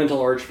 4 elemental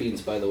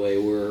archfiends, by the way,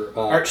 were...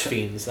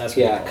 Archfiends, that's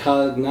what Yeah, they're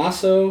called.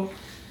 Cognasso,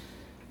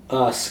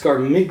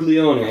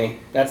 Scarmiglione,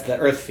 That's the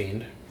Earth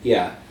Fiend.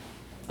 yeah,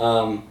 A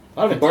lot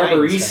of Italian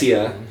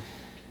Barbaricia, stuff.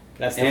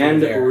 That's the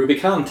and food there.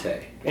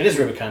 Rubicante. It is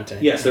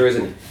Rubicante. Yes, there is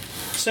an...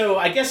 So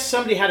I guess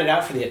somebody had it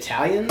out for the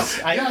Italians.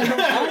 Yeah, I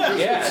know.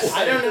 Yes.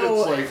 I don't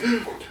know. It's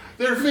like,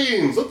 they're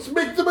fiends. Let's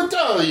make them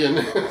Italian.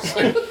 It's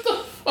like, what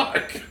the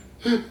fuck?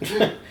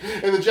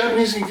 And the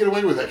Japanese can get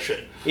away with that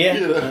shit. Yeah.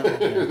 You know?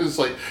 It's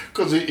like,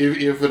 because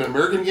if an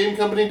American game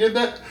company did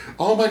that,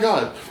 oh my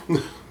god.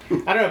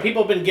 I don't know.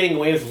 People have been getting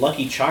away with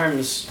Lucky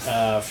Charms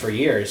for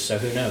years, so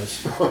who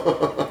knows?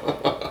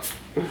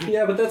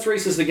 Yeah, but that's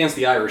racist against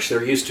the Irish.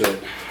 They're used to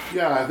it.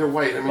 Yeah, they're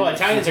white. I mean, Well,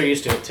 Italians are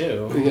used to it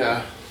too.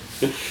 Yeah.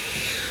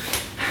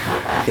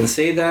 I can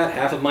say that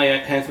half of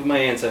my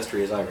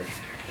ancestry is Irish.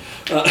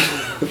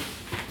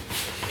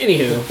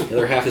 Anywho. The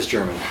other half is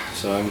German,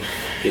 so I'm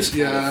just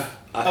Yeah.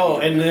 Oh,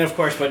 and then of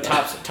course, what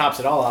tops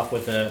it all off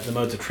with the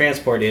modes of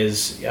transport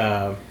is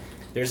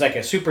there's like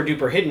a super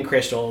duper hidden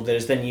crystal that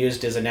is then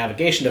used as a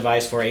navigation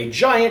device for a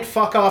giant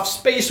fuck off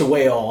space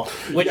whale,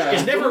 which Yeah,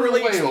 is never little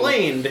really whale.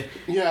 explained.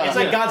 Yeah. It's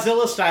like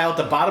Godzilla style at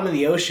the bottom of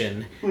the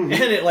ocean, and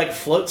it like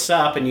floats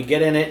up, and you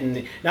get in it,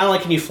 and not only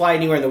can you fly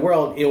anywhere in the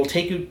world, it will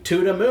take you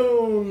to the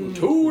moon.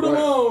 To the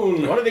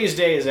moon! One of these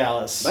days,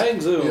 Alice, Bang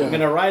zoom! Yeah. I'm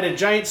gonna ride a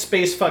giant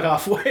space fuck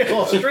off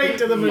whale straight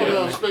to the moon.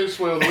 Yeah, space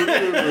whale.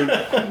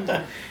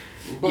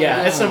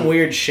 Yeah, it's some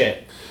weird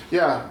shit.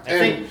 Yeah, I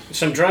think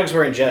some drugs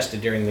were ingested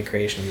during the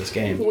creation of this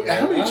game.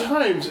 how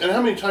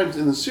many times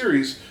in the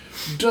series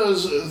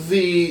does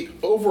the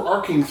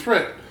overarching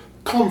threat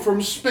come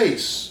from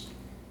space?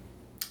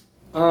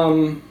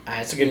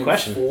 That's a good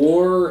question.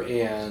 4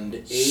 and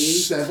 8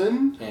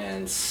 7?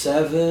 and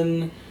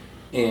 7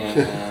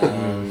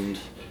 and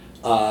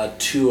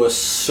to a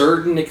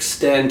certain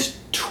extent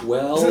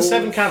 12. Isn't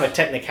 7 kind of a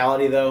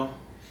technicality though?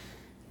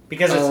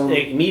 Because it's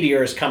like,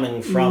 meteors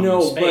coming from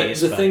space.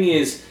 But the thing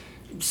is,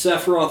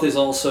 Sephiroth is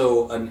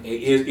also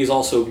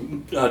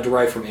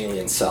derived from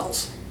alien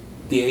cells.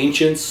 The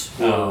ancients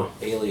were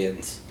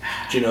aliens.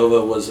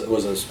 Genova was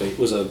a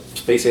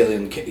space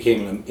alien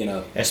came in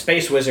a a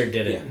space wizard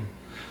did it.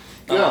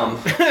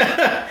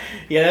 Yeah.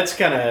 Yeah, that's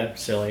kind of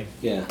silly.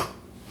 yeah.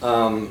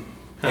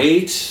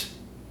 8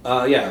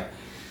 yeah.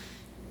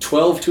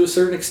 12 to a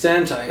certain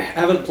extent. I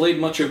haven't played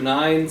much of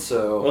 9,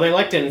 so Well, they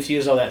like to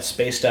infuse all that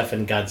space stuff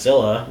in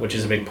Godzilla, which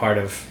is a big part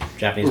of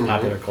Japanese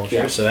popular culture,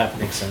 Yeah. so that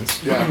makes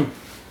sense. Yeah.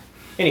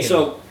 Anyway,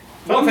 so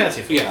Final Fantasy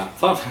IV. Yeah,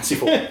 Final Fantasy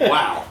IV.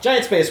 Wow.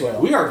 Giant space whale.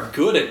 We are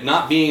good at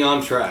not being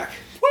on track.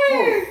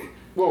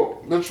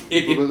 Well,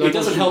 It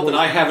doesn't help that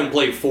I haven't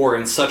played 4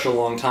 in such a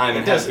long time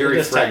and have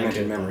very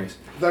fragmented memories.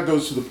 That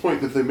goes to the point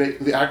that they make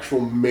the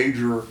actual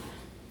major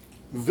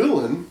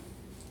villain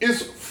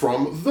is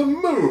from the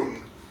moon.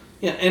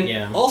 Yeah, and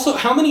Yeah. also,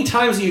 how many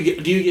times do you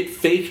get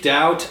faked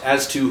out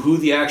as to who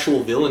the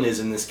actual villain is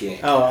in this game?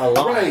 Oh, a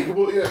lot. Right.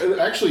 Well, yeah, and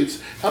actually, it's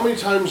how many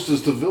times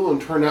does the villain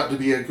turn out to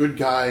be a good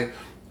guy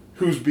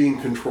who's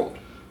being controlled?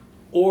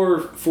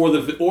 Or for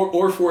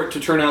it to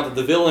turn out that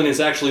the villain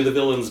is actually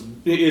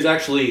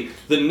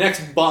the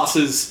next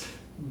boss's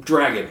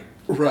dragon.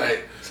 Right.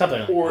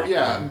 Something like Or that.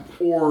 yeah,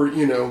 or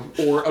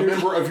or a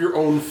member of your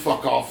own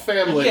fuck off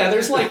family. Yeah,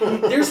 there's like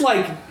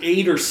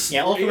 8 or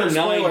Yeah, 8 ultimate or 9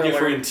 spoiler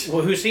different. alert.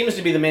 Well, who seems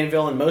to be the main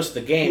villain most of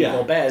the game, Yeah.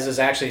 Golbez, is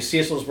actually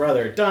Cecil's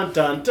brother. Dun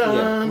dun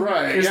dun.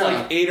 Right. There's yeah.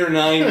 like 8 or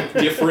 9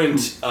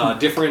 different.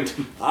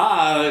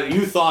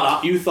 You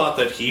thought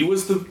that he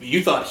was the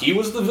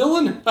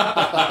villain.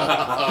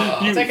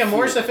 It's like a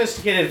more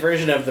sophisticated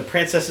version of the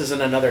princesses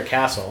in another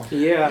castle.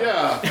 Yeah.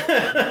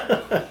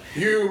 Yeah.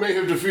 You may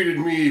have defeated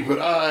me, but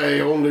I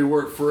only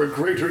work for a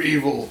greater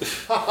evil.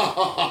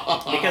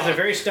 Because they're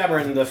very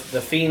stubborn, the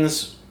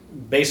fiends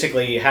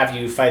basically have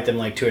you fight them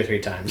like 2 or 3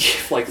 times.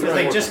 Like Because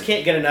they just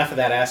can't get enough of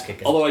that ass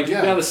kicking. Although I do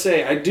Yeah. gotta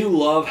say, I do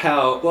love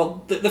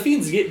how the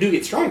fiends do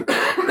get stronger.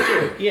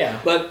 Yeah.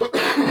 But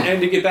and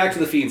to get back to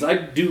the fiends, I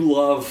do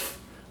love.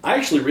 I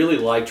actually really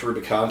liked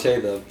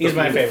Rubicante. He's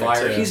my fiend of favorite,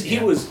 fire. too. He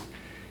Yeah. was.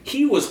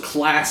 he was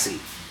classy.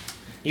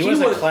 He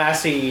was a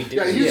classy dude.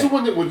 Yeah, he's the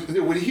one that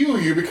would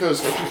heal you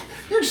because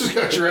you just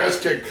got your ass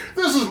kicked.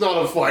 This is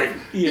not a fight.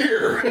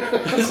 Here,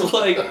 he's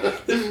like,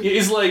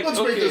 let's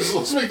okay,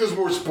 make this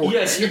more sporty.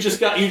 yes, you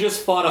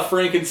just fought a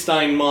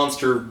Frankenstein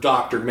monster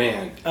doctored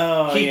man.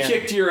 Oh, he yeah.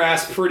 kicked your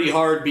ass pretty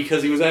hard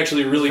because he was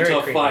actually a really Very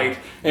tough creepy. fight.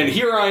 And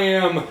here I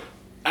am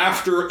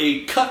after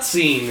a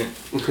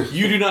cutscene.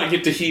 You do not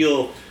get to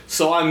heal,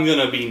 so I'm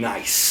gonna be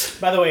nice.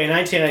 By the way, in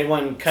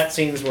 1991,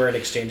 cutscenes were an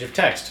exchange of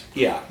text.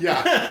 Yeah,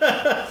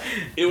 Yeah.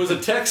 it was a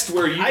text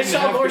where you I didn't saw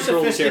have more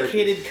control of the character.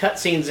 sophisticated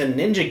cutscenes in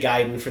Ninja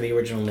Gaiden for the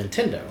original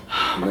Nintendo.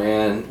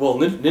 Man, well,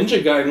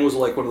 Ninja Gaiden was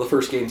like one of the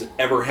first games that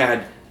ever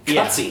had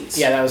Yeah. cutscenes.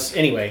 Yeah, that was...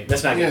 Anyway,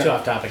 let's not get Yeah. too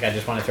off topic. I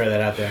just want to throw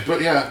that out there. But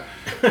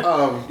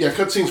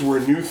cutscenes were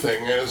a new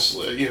thing. As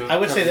I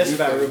would say this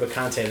about Ruben.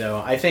 Rubicante,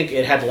 though. I think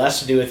it had less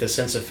to do with his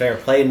sense of fair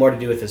play, more to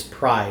do with his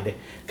pride.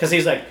 Because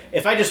he's like,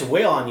 if I just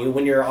wail on you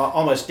when you're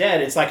almost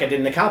dead, it's like I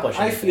didn't accomplish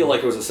I anything. feel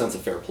like it was a sense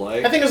of fair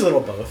play. I think it was a little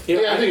both.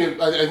 Yeah, I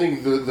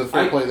think the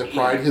fair play, the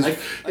pride, his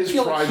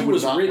feel pride like he would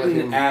was not let written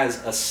him.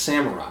 as a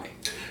samurai.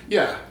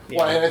 Yeah.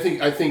 Well, Yeah.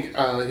 and I think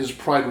his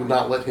pride would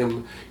not let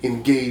him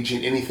engage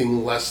in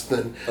anything less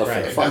than A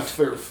Right. a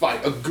fair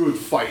fight, a good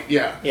fight.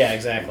 Yeah. Yeah,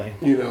 exactly.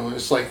 You know,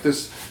 it's like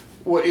this.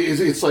 What is?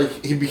 It's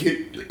like he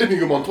became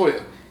Inigo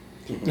Montoya.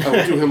 I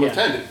will do him Yeah.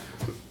 attendant.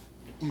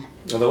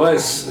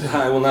 Otherwise,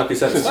 I will not be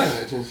satisfied.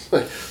 It's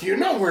like, you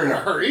know we're in a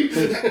hurry.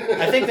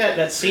 I think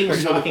that scene we're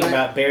talking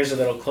about bears a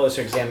little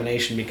closer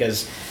examination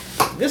because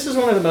this is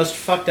one of the most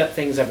fucked up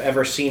things I've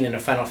ever seen in a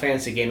Final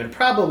Fantasy game, and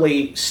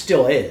probably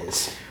still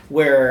is,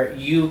 where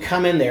you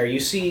come in there, you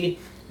see...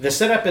 The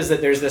setup is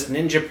that there's this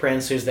ninja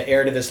prince who's the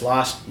heir to this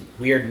lost,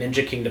 weird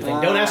ninja kingdom thing.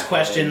 Don't ask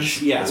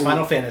questions. yeah. It's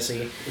Final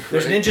Fantasy.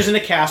 There's Right. ninjas in a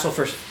castle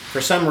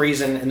for some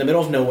reason in the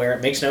middle of nowhere.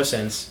 It makes no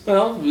sense.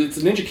 Well, it's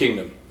a Ninja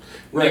Kingdom.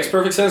 Right. Makes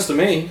perfect sense to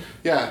me.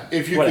 Yeah,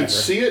 if you Whatever. could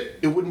see it,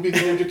 it wouldn't be the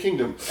Ninja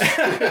Kingdom.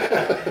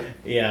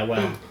 Yeah,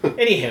 well.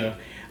 Anywho,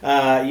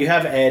 you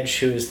have Edge,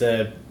 who's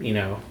the,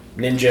 ninja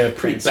Pretty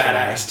prince guy.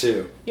 badass,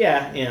 too.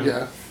 Yeah.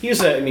 Yeah. He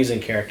was an amusing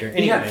character.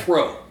 He had Anyway,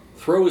 throw.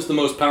 Throw is the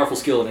most powerful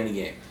skill in any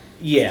game.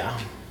 yeah.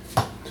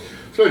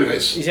 So,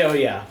 anyways, So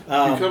yeah.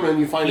 you come in,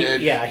 you find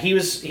Edge. Yeah, he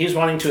was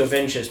wanting to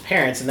avenge his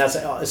parents, and that's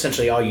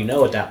essentially all you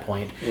know at that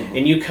point. Mm-hmm.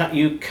 And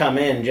you come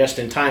in just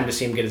in time to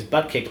see him get his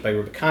butt kicked by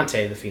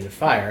Rubicante, the Fiend of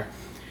Fire,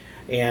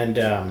 and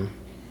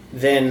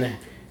then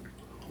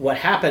what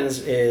happens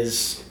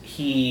is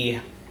you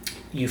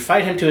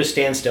fight him to a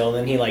standstill, and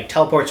then he like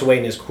teleports away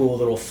in his cool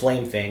little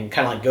flame thing,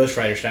 kind of like Ghost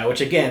Rider style,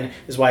 which again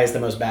is why he's the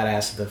most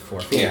badass of the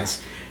four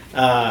fiends.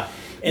 And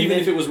Even then,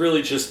 if it was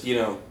really just,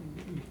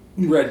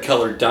 red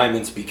colored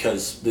diamonds,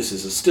 because this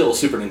is still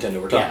Super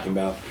Nintendo we're talking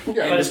about.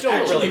 Yeah, but it's still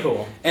actually- really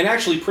cool, And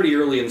actually pretty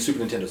early in the Super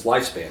Nintendo's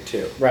lifespan,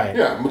 too. right?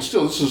 Yeah, but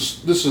still, this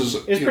is.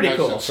 It was pretty has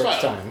cool that for its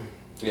style. time.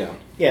 Yeah.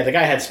 Yeah, the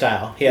guy had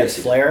style. He had Yes,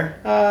 he did.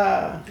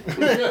 flair.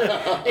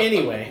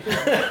 Anyway,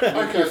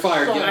 You're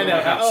fired. Get I out know.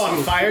 of my house. Oh,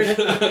 I'm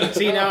fired.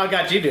 See, now I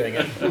got you doing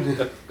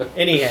it.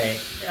 Anyway,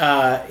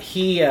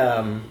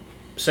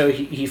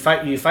 you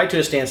fight to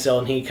a standstill,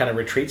 and he kind of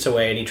retreats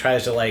away, and he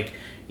tries to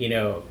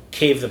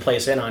cave the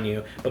place in on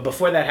you. But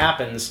before that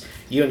happens,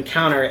 you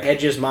encounter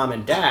Edge's mom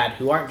and dad,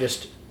 who aren't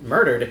just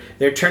murdered.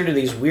 They're turned to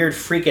these weird,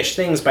 freakish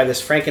things by this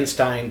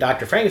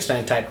Dr.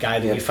 Frankenstein type guy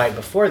that Yeah. you fight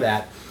before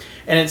that.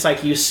 And it's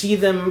like you see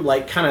them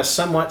like kind of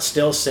somewhat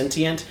still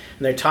sentient,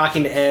 and they're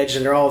talking to Edge,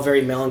 and they're all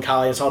very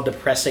melancholy. It's all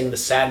depressing. The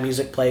sad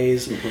music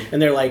plays,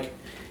 and they're like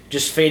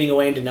just fading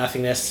away into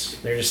nothingness.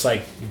 They're just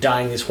like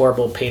dying these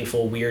horrible,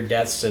 painful, weird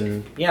deaths,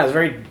 and yeah, it's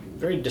very,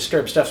 very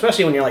disturbed stuff,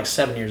 especially when you're like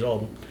 7 years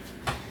old.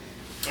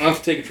 I'll have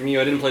to take it from you.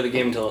 I didn't play the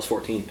game until I was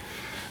 14.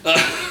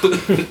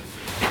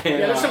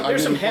 Yeah,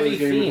 there's some heavy the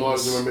game until I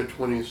was in themes.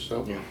 my mid-20s,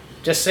 so. Yeah.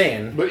 Just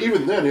saying. But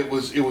even then, it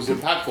was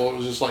impactful. It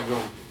was just like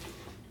going,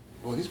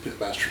 well, these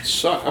bastards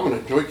suck. I'm going to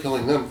enjoy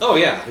killing them. Oh,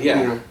 yeah, You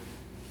yeah.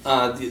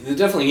 know?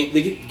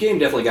 The game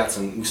definitely got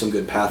some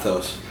good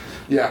pathos.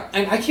 Yeah.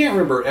 And I can't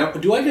remember.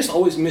 Do I just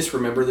always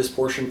misremember this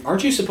portion?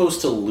 Aren't you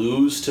supposed to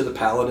lose to the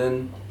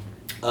paladin?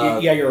 Yeah,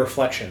 your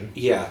reflection.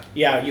 Yeah.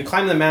 Yeah, you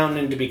climb the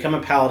mountain to become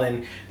a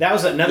paladin. That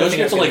was another Don't thing.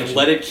 you I have was to gonna mention.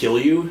 let it kill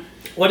you?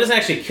 Well, it doesn't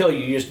actually kill you.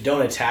 You just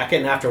don't attack it,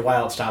 and after a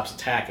while, it stops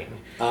attacking.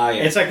 Yeah.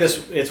 It's like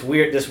this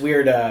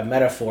weird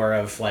metaphor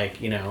of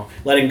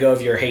letting go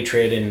of your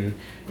hatred and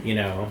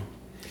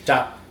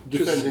stop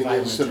Defending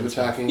violence instead of and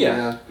stuff. attacking.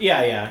 Yeah.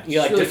 Yeah.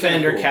 You It's really defend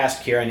kinda or cool.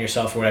 cast cure on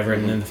yourself or whatever,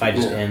 and then the fight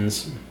just Yeah.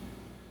 ends.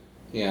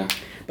 Yeah.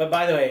 But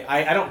by the way,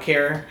 I don't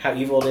care how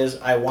evil it is.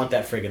 I want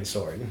that friggin'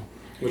 sword.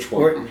 Which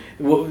one?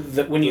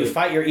 When you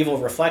fight your evil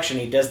reflection,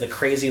 he does the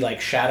crazy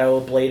shadow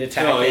blade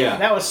attack. Oh, thing. yeah.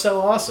 That was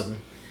so awesome.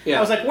 Yeah.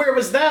 I was like, where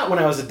was that when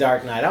I was a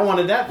Dark Knight? I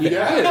wanted that. thing.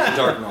 Yeah, it is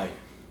Dark Knight.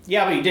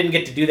 Yeah, but you didn't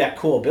get to do that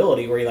cool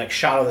ability where you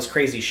shot all this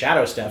crazy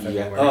shadow stuff Yeah.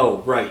 everywhere.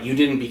 Oh, right. You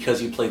didn't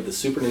because you played the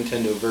Super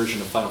Nintendo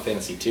version of Final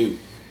Fantasy II.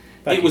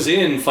 Fuck It you. was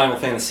in Final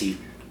Fantasy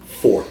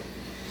IV.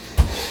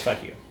 Fuck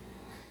you.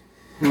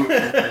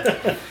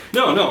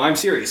 No, I'm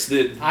serious.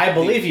 I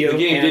believe you, The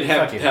game and did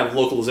fuck you. have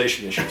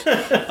localization issues.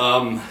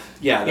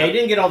 Yeah, Yeah, you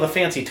didn't get all the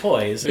fancy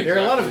toys. There are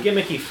a lot of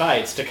gimmicky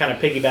fights to kind of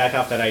piggyback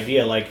off that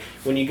idea. Like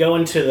when you go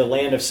into the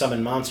land of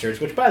summoned monsters,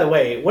 which, by the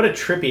way, what a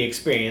trippy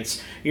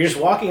experience. You're just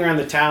walking around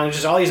the town, there's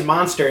just all these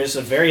monsters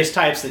of various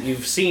types that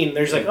you've seen.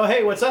 There's like, oh,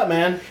 hey, what's up,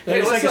 man? And Hey,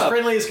 it's what's like up? as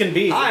friendly as can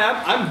be.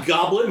 Hi, I'm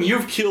Goblin.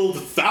 You've killed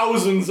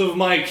thousands of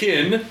my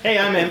kin. Hey,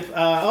 I'm Imp.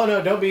 Oh,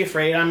 no, don't be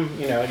afraid.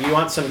 Do you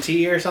want some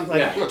tea or something?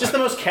 Like, Yeah. just the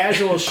most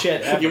casual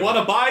shit ever. You want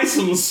to buy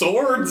some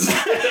swords?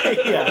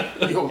 Yeah.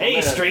 Yo, Hey,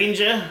 man.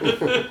 stranger. Yo,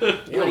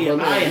 What are you man,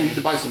 I buying? need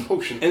to buy some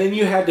potion. And then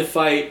you had to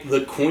fight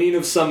the Queen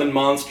of Summoned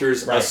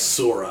Monsters, Right.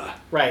 Asura.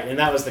 Right, and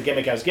that was the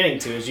gimmick I was getting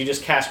to, is you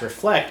just cast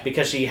Reflect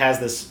because she has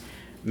this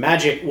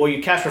magic. Well,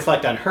 you cast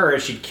Reflect on her,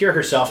 she'd cure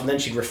herself, and then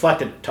she'd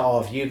reflect it to all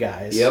of you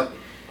guys. Yep.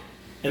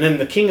 And then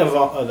the king of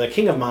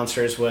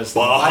monsters was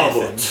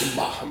Leviathan.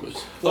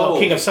 Bahamut. Well, Oh.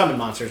 king of summoned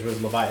monsters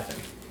was Leviathan.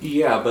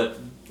 Yeah, but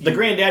The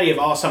granddaddy of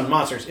all summoned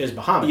monsters is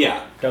Bahamut.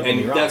 yeah, Don't get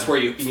me and wrong. that's where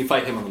you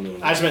fight him on the moon.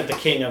 I just meant the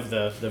king of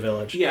the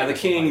village. Yeah, the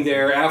king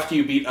there. After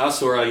you beat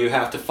Asura, you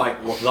have to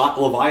fight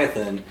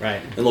Leviathan.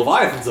 Right. And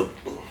Leviathan's a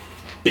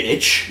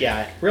bitch.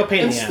 Yeah, real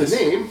pain in the That's ass.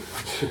 the name.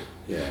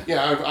 Yeah.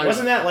 Yeah,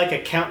 Wasn't that like a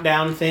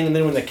countdown thing? And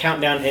then when the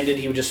countdown ended,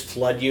 he would just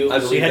flood you. I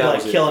So you believe had to that like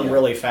was it, kill him yeah.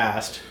 really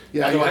fast.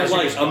 Yeah, You had Otherwise, you're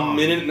like just a gone.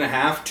 minute and a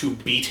half to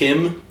beat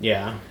him.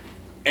 Yeah.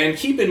 And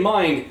keep in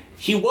mind,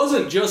 he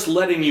wasn't just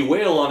letting you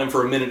wail on him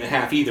for a minute and a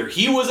half either.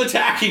 He was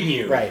attacking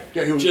you. Right.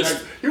 Yeah, he was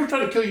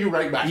trying to kill you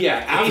right back. Yeah,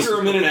 after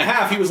a minute and a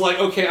half, he was like,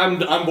 okay, I'm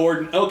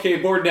bored. Okay,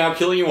 bored now,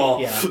 killing you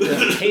all. Yeah.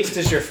 Haste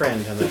is your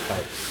friend in that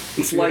fight.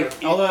 It's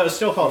like Although it was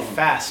still called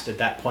Fast at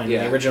that point in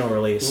Yeah. the original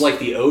release. it's like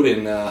the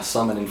Odin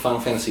summon in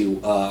Final Fantasy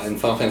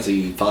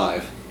V.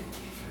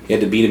 You had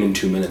to beat him in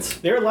 2 minutes.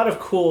 There are a lot of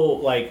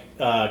cool,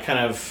 kind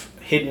of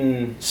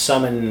hidden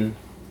summon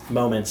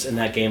moments in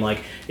that game.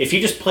 Like, if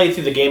you just played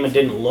through the game and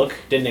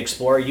didn't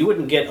explore, you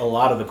wouldn't get a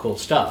lot of the cool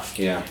stuff.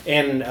 Yeah.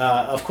 And,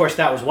 of course,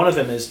 that was one of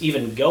them, is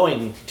even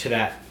going to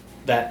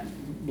that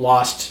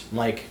lost,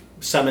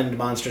 summoned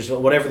monsters,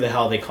 whatever the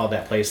hell they called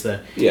that place, the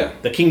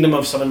Kingdom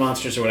of Summoned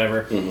Monsters or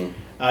whatever.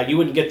 Mm-hmm. You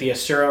wouldn't get the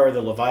Asura or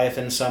the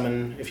Leviathan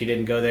summon if you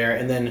didn't go there.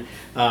 And then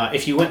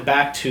if you went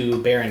back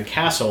to Baron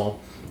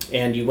Castle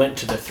and you went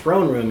to the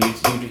throne room,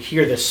 you'd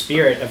hear the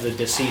spirit of the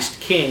deceased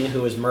king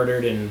who was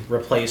murdered and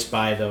replaced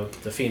by the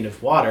Fiend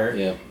of Water,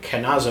 Yeah.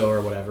 Kanazo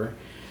or whatever.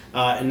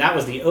 And that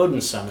was the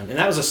Odin summon. And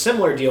that was a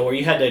similar deal where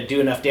you had to do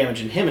enough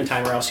damage in him in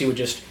time or else he would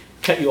just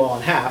cut you all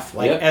in half,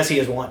 Yep. as he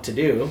is wont to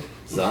do.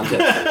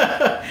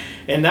 Zantet.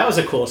 And that was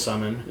a cool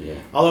summon. Yeah.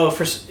 Although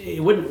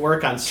it wouldn't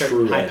work on certain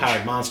True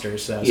high-powered Edge.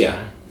 monsters, so that was Yeah.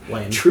 kind of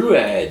lame. True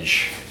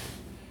Edge.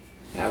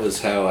 That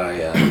was how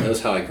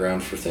I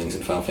ground for things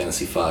in Final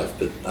Fantasy V,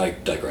 but I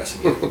digress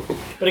again.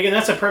 But again,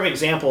 that's a perfect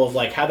example of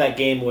how that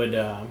game would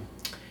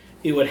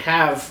it would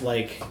have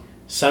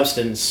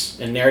substance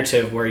and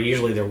narrative where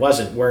usually there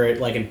wasn't. Where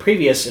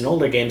in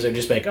older games, they'd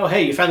just be like, "Oh,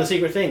 hey, you found the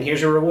secret thing.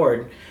 Here's your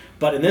reward."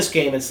 But in this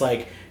game, it's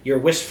like you're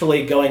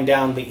wistfully going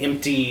down the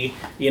empty,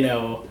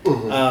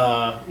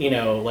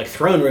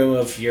 throne room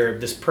of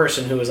this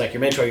person who was like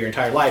your mentor your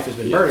entire life, who's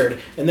been murdered,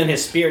 and then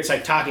his spirit's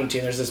talking to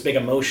you, and there's this big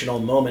emotional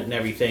moment and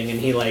everything, and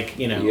he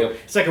Yep.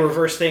 it's like a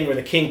reverse thing where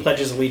the king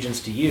pledges allegiance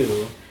to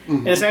you,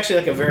 and it's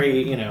actually a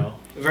very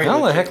very. How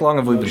the legit heck long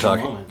have we been emotional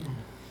talking? moment.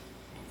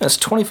 That's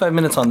 25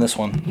 minutes on this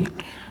one.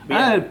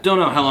 I don't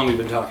know how long we've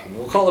been talking.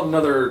 We'll call it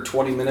another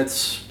 20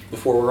 minutes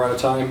before we're out of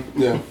time.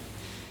 Yeah.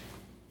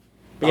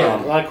 But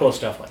yeah, a lot of cool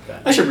stuff like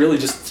that. I should really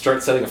just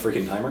start setting a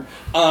freaking timer.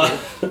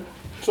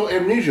 So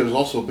amnesia is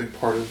also a big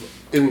part of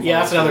any. Yeah,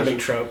 that's another Final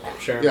big Fantasy. trope.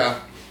 Sure. Yeah,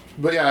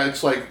 but yeah,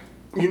 it's like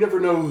you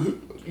never know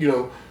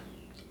who.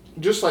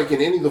 Just like in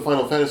any of the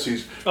Final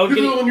Fantasies, Oh, you're the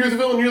can you- villain, you're the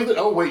villain, you're the.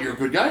 Oh wait, you're a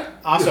good guy.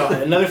 Also,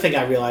 another thing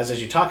I realized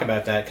as you talk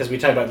about that, because we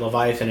talk about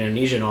Leviathan and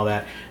Amnesia and all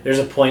that, there's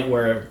a point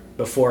where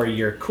before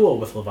you're cool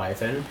with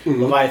Leviathan,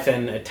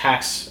 Leviathan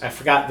attacks, I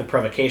forgot the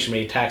provocation, but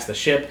he attacks the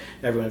ship,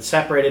 everyone's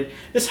separated.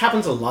 This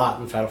happens a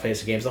lot in Final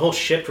Fantasy games. The whole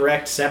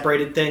shipwrecked,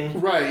 separated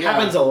thing Right, yeah.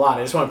 happens a lot.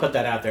 I just want to put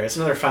that out there. It's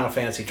another Final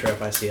Fantasy trope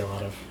I see a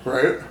lot of.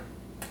 Right.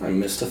 I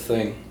missed a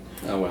thing.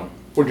 Oh well.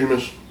 What did you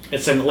miss?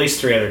 It's in at least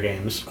 3 other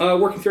games.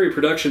 Working Theory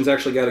Productions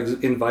actually got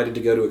invited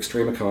to go to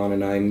Extremicon,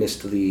 and I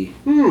missed the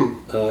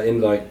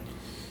invite.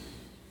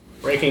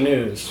 Breaking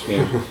news.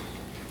 Yeah.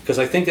 Because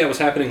I think that was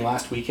happening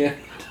last weekend.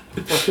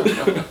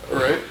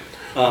 Right.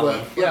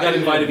 But, I got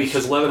invited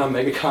because Lebanon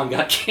MegaCon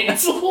got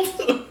canceled.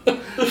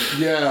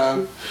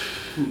 Yeah.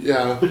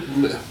 Yeah. But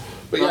Not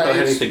that I yeah, had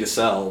it's, anything to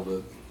sell,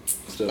 but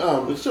still.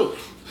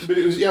 but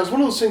it was it's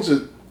one of those things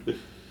that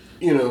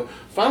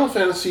Final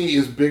Fantasy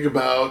is big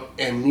about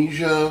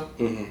amnesia.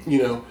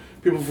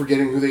 People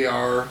forgetting who they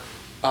are.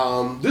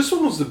 This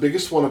one was the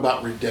biggest one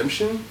about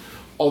redemption.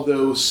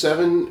 Although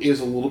 7 is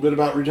a little bit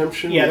about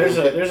redemption. Yeah, there's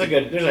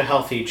a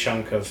healthy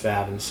chunk of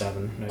that in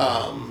 7.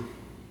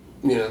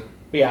 Yeah.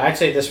 Yeah, I'd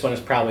say this one is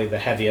probably the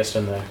heaviest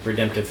on the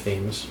redemptive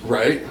themes.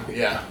 Right.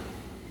 Yeah.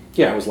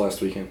 Yeah, it was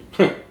last weekend.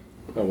 Oh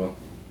well.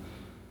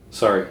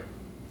 Sorry.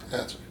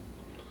 That's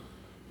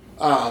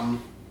right.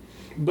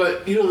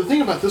 But the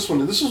thing about this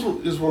one, this is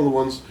one of the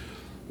ones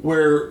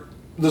where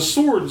the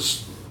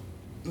swords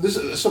this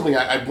is something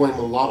I blame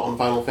a lot on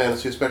Final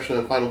Fantasy, especially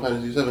on Final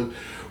Fantasy VII,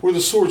 where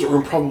the swords are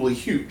improbably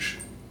huge.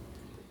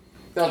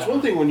 Now, it's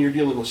one thing when you're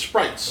dealing with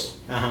sprites,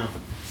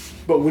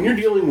 but when you're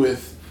dealing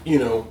with,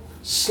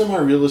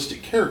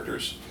 semi-realistic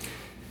characters,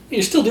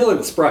 You're still dealing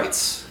with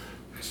sprites.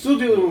 still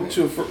dealing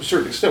to a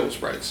certain extent with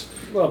sprites.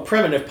 Well,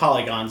 primitive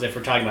polygons if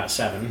we're talking about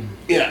 7.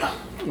 Yeah.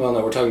 Well,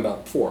 no, we're talking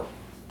about 4.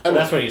 And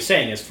That's what he's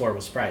saying is 4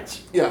 with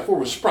sprites. Yeah, 4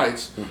 with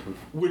sprites,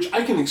 which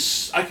I can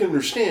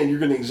understand. You're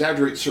going to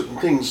exaggerate certain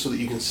things so that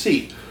you can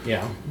see,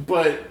 Yeah.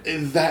 but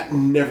that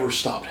never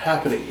stopped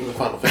happening in the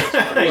Final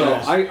Fantasy.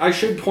 Well, I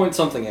should point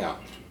something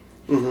out.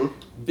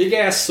 Big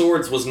ass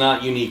swords was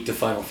not unique to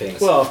Final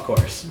Fantasy. Well, of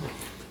course.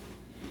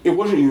 It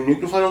wasn't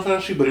unique to Final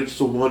Fantasy, but it's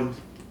the one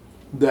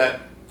that,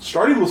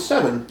 starting with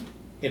 7,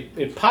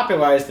 It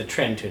popularized the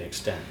trend to an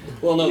extent.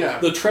 Well, no, Yeah.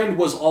 the trend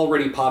was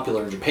already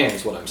popular in Japan,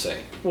 is what I'm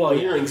saying. Well,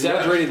 Here yeah. in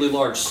Exaggeratedly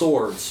large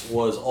swords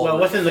was already...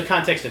 Well, within the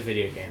context of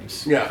video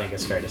games, Yeah. I think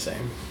it's fair to say.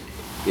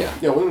 Yeah.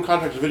 Yeah, within the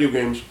context of video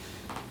games,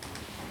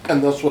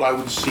 and that's what I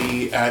would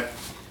see at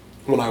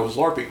when I was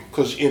LARPing,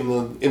 because in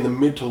the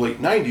mid to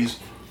late 90s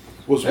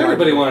was when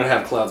Everybody wanted to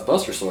have Cloud's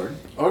Buster Sword.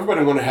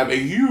 everybody wanted to have a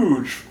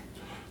huge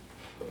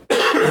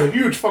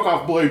fuck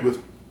off blade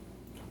with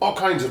all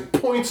kinds of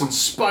points and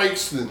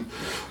spikes and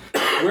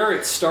Where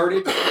it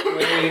started,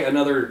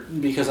 another,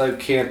 because I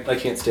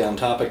can't stay on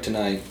topic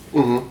tonight,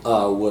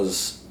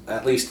 was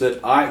at least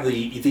that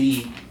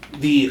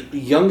the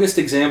youngest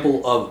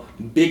example of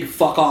big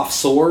fuck off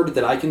sword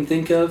that I can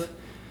think of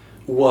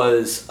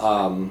was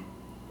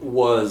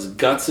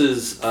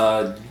Guts's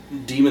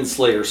Demon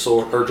Slayer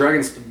sword, or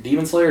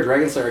Demon Slayer,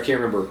 Dragon Slayer, I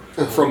can't remember,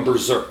 from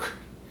Berserk.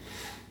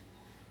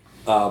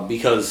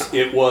 Because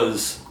it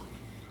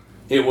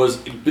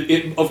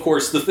of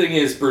course, the thing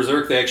is,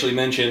 Berserk, they actually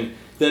mention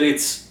that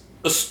it's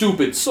a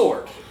stupid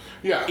sword.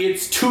 yeah.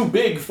 It's too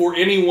big for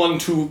anyone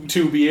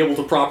to be able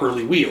to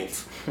properly wield.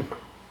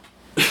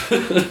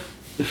 Well,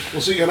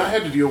 see, and I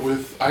had to deal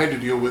with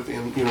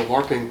in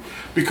LARPing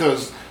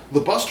because the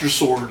Buster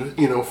Sword,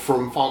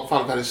 from Final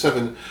Fantasy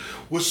VII,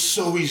 was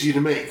so easy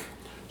to make.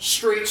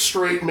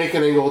 Straight, make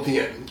an angle at the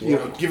end.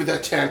 Give it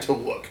that Tanto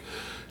look.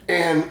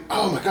 And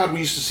oh my God, we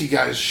used to see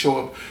guys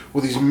show up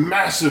with these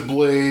massive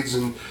blades,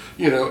 and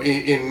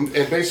and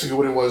basically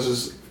what it was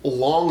is a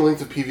long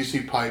length of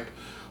PVC pipe,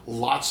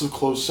 lots of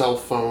closed cell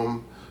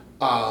foam,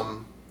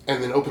 and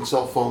then open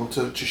cell foam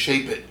to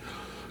shape it.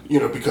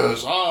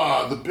 Because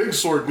the big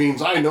sword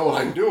means I know what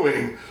I'm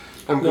doing.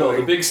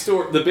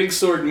 The big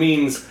sword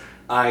means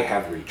I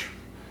have reach.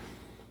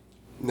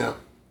 No.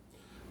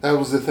 That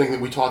was the thing that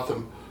we taught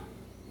them.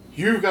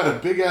 You've got a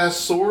big ass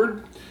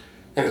sword,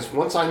 and it's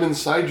once I'm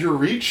inside your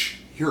reach,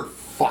 you're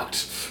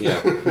fucked.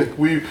 Yeah.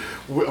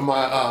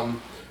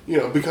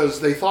 Because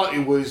they thought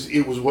it was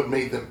what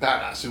made them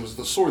badass. It was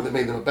the sword that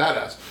made them a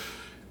badass.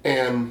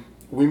 And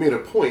we made a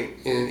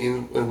point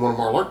in one of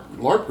our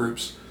LARP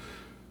groups.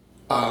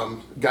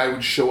 Guy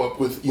would show up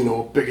with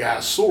a big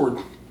ass sword,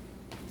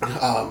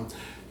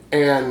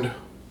 and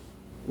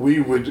we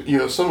would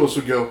some of us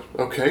would go,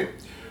 okay.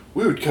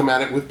 We would come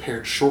at it with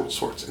paired short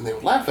swords, and they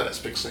would laugh at us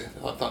because they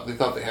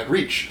thought they had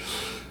reach.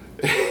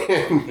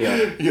 And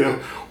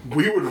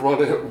we would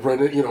run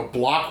it,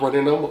 block, run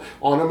in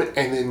on them,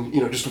 and then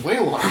just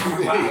wail on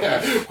them.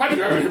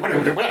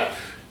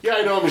 Yeah,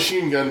 I know a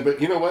machine gun,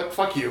 but you know what?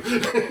 Fuck you.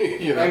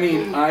 I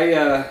mean,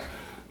 I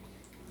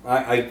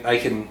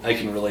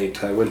can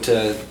relate. I went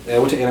to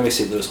Anime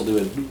St. Louis. I'll do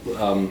it.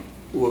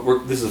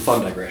 This is a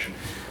fun digression.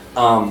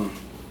 Anime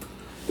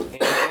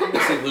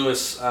St.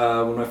 Louis,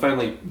 when I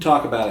finally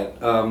talk about it,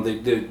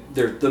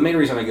 the main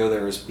reason I go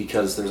there is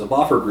because there's a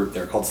boffer group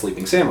there called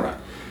Sleeping Samurai.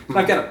 And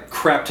I've got a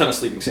crap ton of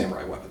Sleeping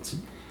Samurai weapons.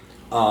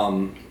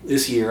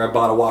 This year I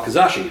bought a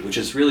Wakizashi, which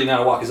is really not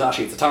a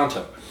Wakizashi, it's a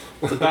Tanto.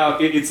 It's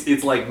about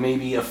it's like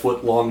maybe a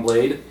foot long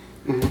blade.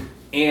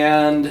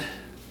 And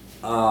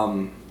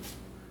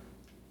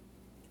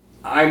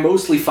I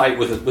mostly fight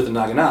with a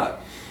Naginata.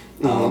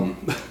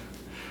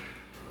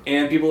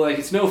 And people are like,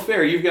 it's no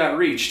fair, you've got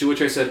reach. To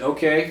which I said,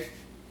 okay.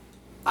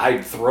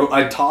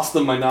 I'd toss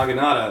them my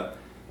Naginata,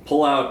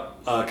 pull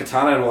out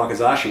Katana and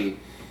Wakizashi.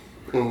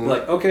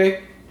 Like,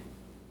 okay.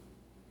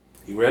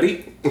 You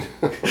ready?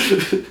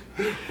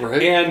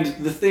 Right. And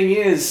the thing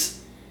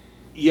is,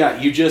 yeah,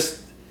 you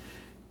just,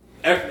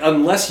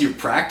 unless you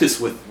practice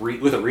with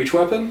a reach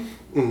weapon,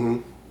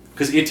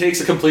 because it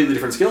takes a completely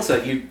different skill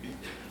set.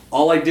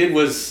 All I did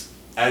was,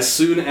 as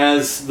soon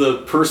as the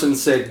person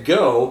said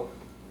go,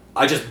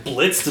 I just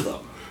blitzed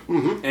them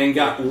and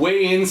got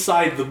way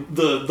inside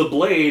the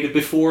blade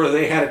before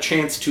they had a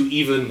chance to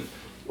even.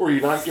 Or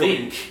you knock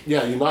think.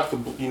 you knock the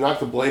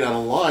blade on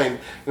a line,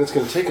 and it's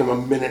going to take them a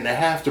minute and a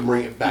half to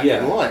bring it back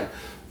in line,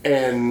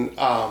 and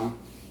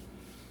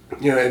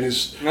it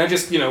is. And I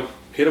just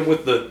hit him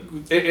with the.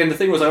 And the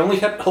thing was, I only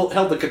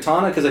held the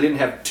katana because I didn't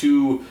have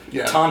two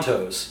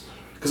tantos.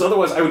 Because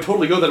otherwise, I would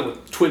totally go there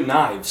with twin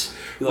knives.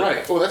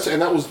 Right. Well,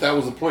 that was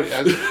the point.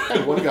 I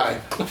had one guy.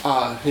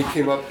 He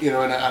came up, and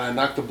I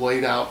knocked the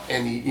blade out,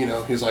 and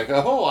he's like,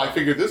 "Oh, I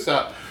figured this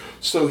out."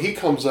 So he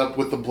comes up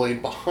with the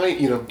blade behind,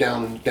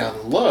 down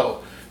and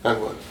low. And I'm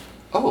going,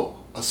 oh,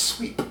 a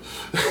sweep.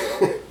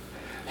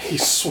 He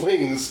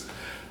swings.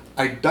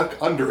 I duck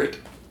under it,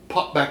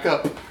 pop back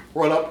up,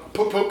 run up,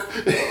 poke,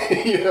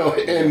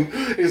 and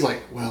he's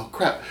like, well,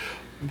 crap.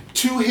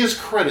 To his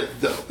credit,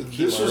 though,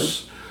 this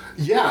was...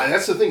 Yeah,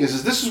 that's the thing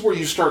is this is where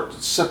you start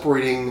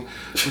separating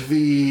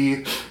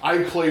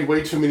I played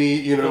way too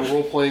many,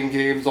 role-playing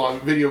games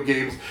on video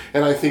games,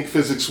 and I think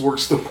physics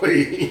works the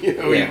way,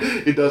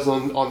 it does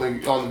on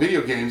the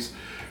video games.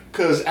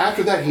 Because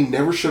after that, he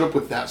never showed up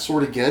with that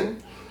sword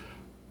again,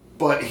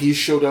 but he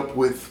showed up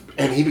with,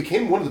 and he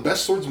became one of the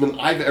best swordsmen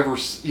I've ever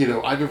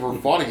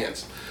fought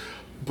against.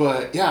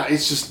 But yeah,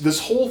 it's just this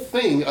whole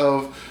thing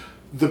of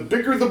the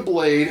bigger the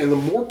blade and the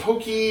more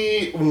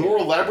pokey, more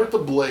elaborate the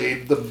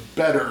blade, the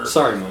better.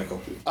 Sorry, Michael.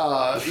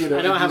 I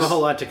don't have a whole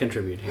lot to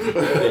contribute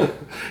here.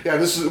 Yeah,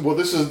 this is part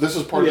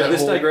of that.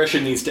 This whole,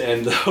 digression needs to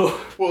end, though.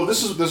 Well,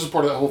 this is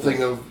part of that whole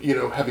thing of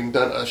having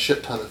done a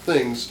shit ton of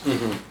things.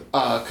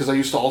 Because I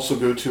used to also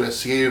go to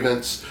SCA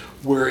events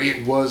where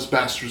it was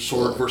Bastard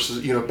Sword versus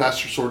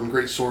Bastard Sword and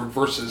Great Sword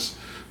versus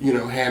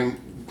hand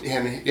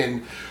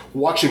and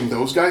watching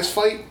those guys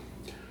fight.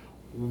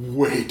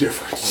 Way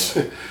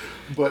different.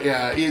 But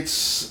yeah,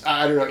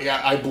 I don't know.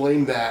 Yeah, I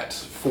blame that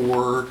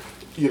for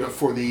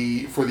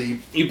the.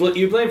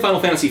 You blame Final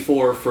Fantasy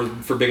IV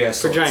for big ass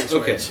swords. For giant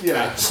swords. Okay.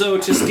 Yeah. So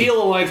to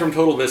steal a line from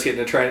Total Biscuit in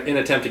an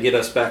attempt to get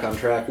us back on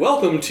track,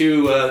 welcome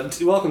to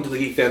the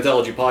Geek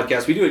Fanthology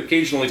podcast. We do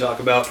occasionally talk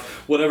about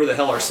whatever the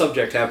hell our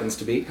subject happens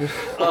to be.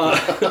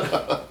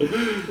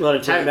 Well, to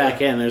tie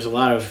back in, there's a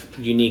lot of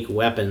unique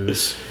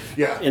weapons.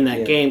 Yeah. In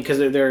that game, because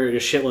there are a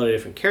shitload of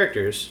different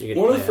characters. You get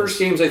One to of the play first as.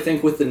 games I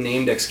think with the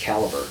named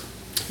Excalibur.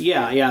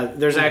 Yeah.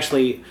 There's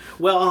actually,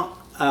 And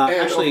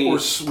actually, of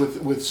course,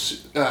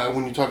 with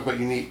when you talk about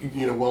unique,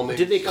 well-named.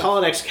 did they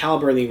call it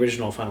Excalibur in the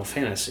original Final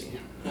Fantasy?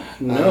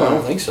 No, I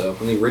don't think so.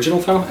 In the original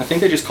Final, I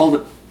think they just called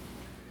it.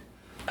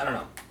 I don't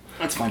know.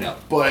 Let's find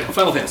out. But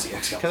Final Fantasy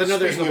Excalibur. Because I know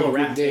there's the Speaking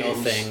little of rat good tail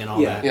names, thing and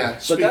all Yeah, that. yeah,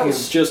 but speaking that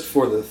was just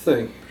for the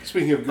thing.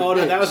 speaking of. Good Oh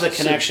no, that was the names,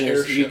 connection. Sid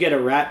Is you Airship. get a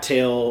rat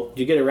tail.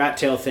 You get a rat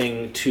tail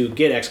thing to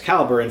get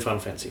Excalibur in Final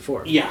Fantasy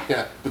IV. Yeah.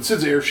 Yeah, but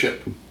Sid's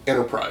airship,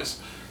 Enterprise.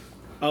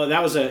 Oh,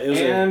 that was a. It was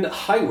And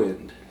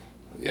Highwind.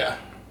 Yeah.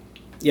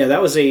 Yeah,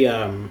 that was a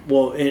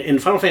well in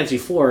Final Fantasy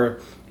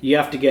IV. You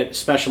have to get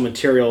special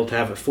material to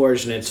have it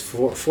forged, and it's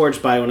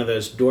forged by one of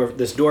those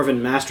this Dwarven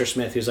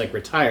mastersmith who's like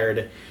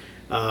retired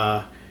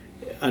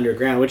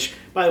underground. Which,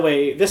 by the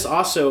way, this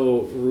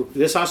also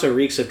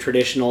reeks of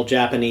traditional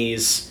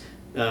Japanese,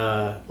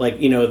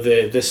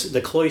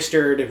 the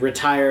cloistered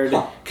retired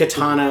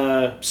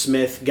katana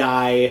smith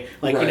guy,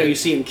 like Right. you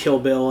see in Kill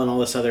Bill and all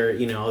this other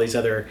all these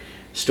other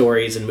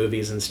stories and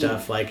movies and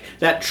stuff. Like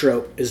that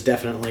trope is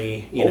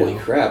definitely Holy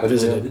crap.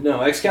 visited.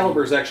 No,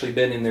 Excalibur's actually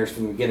been in there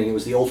from the beginning. It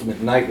was the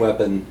ultimate knight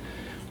weapon,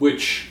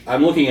 which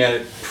I'm looking at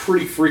it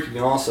pretty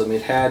freaking awesome.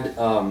 It had,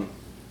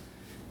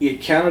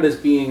 it counted as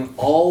being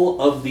all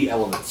of the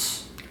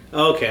elements.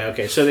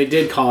 Okay. So they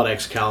did call it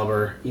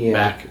Excalibur Yeah.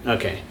 back.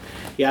 Okay.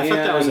 Yeah, I thought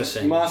that was a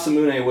thing.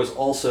 Masamune was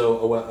also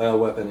a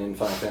weapon in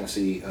Final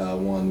Fantasy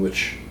 1,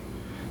 which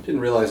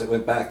didn't realize it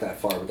went back that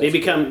far. But They that's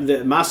become the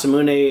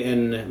Masamune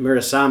and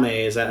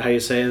Murasame. Is that how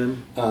you say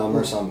them?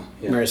 Murasama.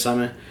 Yeah.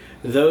 Murasame.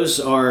 Those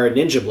are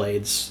ninja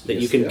blades that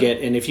you Yes, can yeah.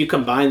 get, and if you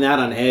combine that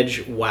on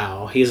Edge,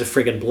 wow, he's a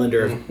friggin'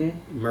 blender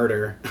of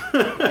murder.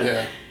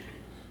 Yeah.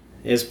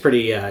 It's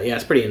pretty,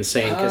 it's pretty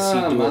insane because he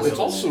dual It's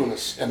also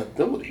an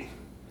ability.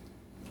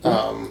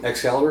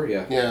 Excalibur,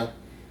 yeah. Yeah.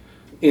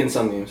 In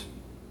some games.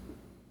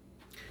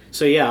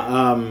 So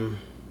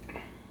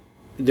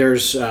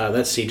there's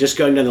let's see, just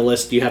going down the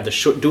list, you have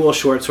the dual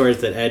short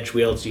swords that Edge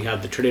wields. You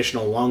have the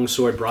traditional long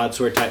sword,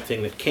 broadsword type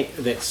thing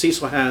that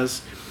Cecil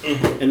has,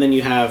 and then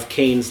you have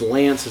Kane's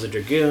lance as a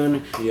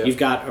dragoon. Yep. You've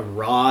got a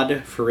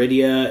rod for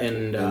Rydia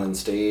and then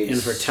Staves.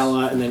 and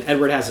Vertella, and then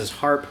Edward has his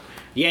harp.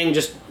 Yang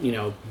just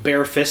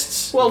bare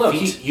fists. Well, no,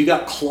 feet. you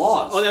got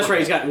claws. Oh, that's right.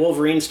 He's got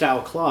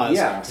Wolverine-style claws.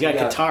 Yeah, he's got he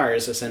got-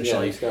 guitars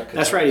essentially. Yeah, he's got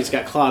That's right. He's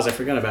got claws. I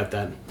forgot about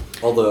that.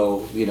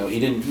 Although, he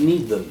didn't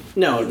need them.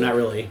 No, not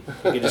really.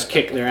 He could just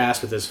kick their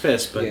ass with his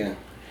fist. But Yeah.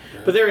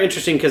 but they're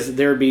interesting because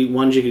there would be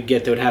ones you could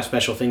get that would have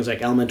special things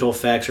like elemental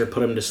effects or put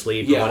them to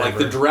sleep. Yeah, or like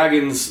whatever. the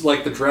dragon's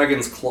claw, the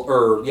dragon's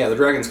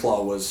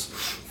claw was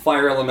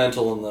fire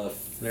elemental, and the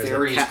There's the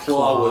fairy's cat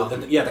claw claw. was,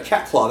 and, yeah, the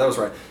cat claw. That was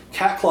right.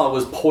 Cat claw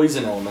was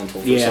poison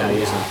elemental for Yeah, some yeah.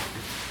 reason.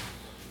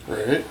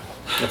 Right.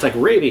 It's like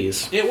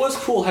rabies. It was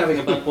cool having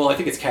a bunch. Well, I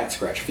think it's cat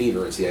scratch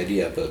fever is the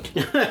idea, but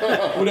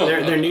who knows?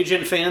 They're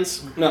Nugent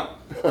fans. No.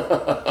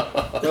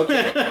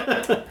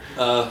 Okay.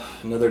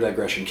 Another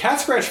digression. Cat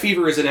scratch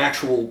fever is an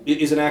actual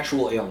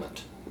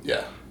ailment.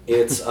 Yeah.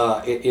 It's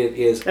it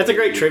is. That's a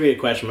great trivia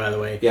question, by the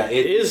way. Yeah,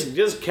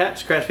 does cat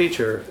scratch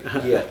fever?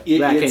 Yeah, that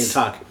it's- can't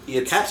talk.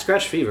 it's- Cat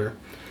scratch fever,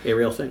 a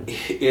real thing.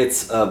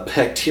 It's a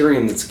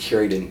bacterium that's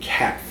carried in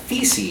cat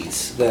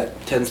feces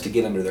that tends to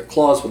get under their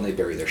claws when they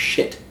bury their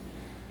shit.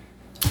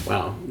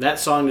 Wow, that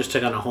song just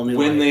took on a whole new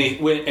When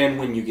life.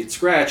 when you get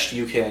scratched,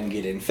 you can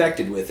get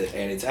infected with it,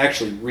 and it's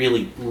actually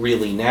really,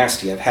 really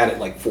nasty. I've had it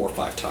like 4 or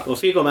 5 times. Well,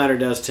 fecal matter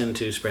does tend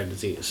to spread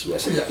disease.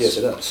 Yes, it, Yes. yes,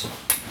 it does.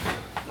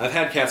 I've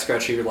had cat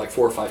scratch fever like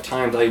 4 or 5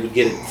 times. I would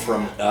get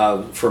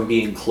it from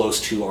being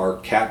close to our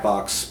cat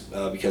box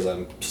because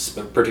I'm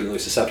particularly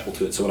susceptible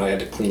to it. So when I had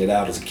to clean it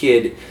out as a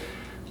kid,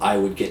 I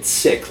would get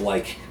sick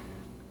like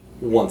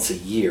once a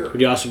year. Would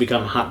you also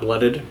become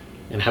hot-blooded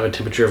and have a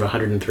temperature of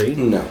 103?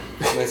 No.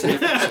 That's a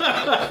different song.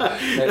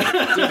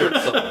 That's a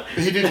different song.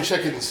 He didn't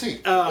check it and see.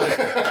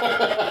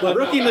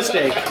 Rookie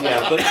mistake.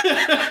 Yeah,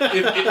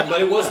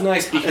 but it was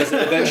nice because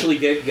I eventually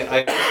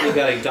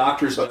got a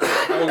doctor's note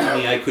telling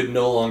me I could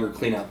no longer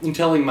clean out. And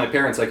telling my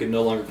parents I could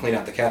no longer clean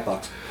out the cat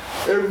box.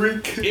 Every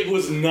kid, It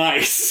was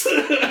nice.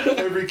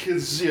 every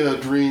kid's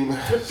dream.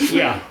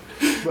 Yeah.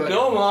 But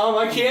No, Mom,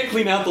 I can't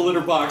clean out the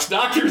litter box.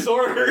 Doctor's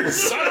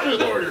orders.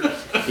 Doctor's orders.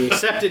 The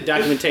accepted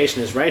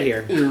documentation is right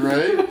here. You're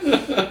right.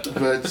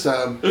 But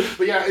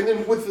yeah, and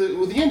then with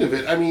the end of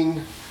it, I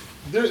mean,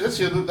 that's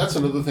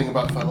another thing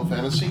about Final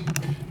Fantasy,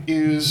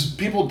 is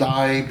people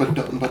die, but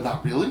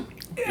not really.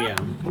 Yeah.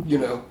 You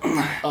know.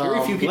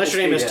 Very few people Unless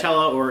your name is stay dead.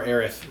 Tella or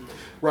Aerith.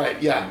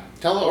 Right. Yeah.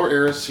 Tella or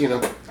Eris,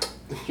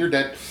 you're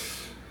dead.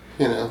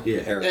 Yeah,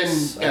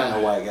 Eris. And, I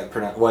don't know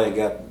why it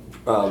got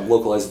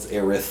localized as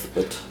Aerith,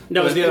 but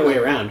No, it was the other way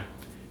around.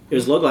 It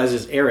was localized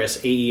as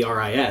Eris,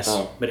 Aeris,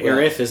 Oh, but well.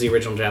 Aerith is the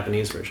original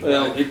Japanese version.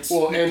 well, it's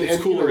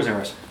and cooler as you know,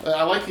 Eris.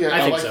 I like I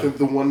I think like so.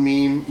 the one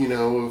meme,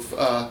 of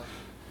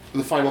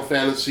the Final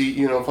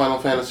Fantasy, Final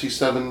Fantasy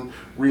VII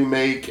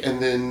remake,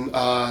 and then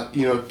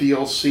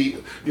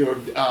DLC.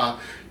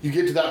 You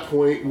get to that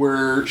point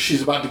where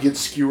she's about to get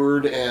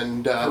skewered,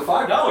 and For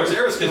 $5,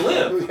 Eris can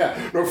live.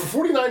 yeah, no,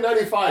 for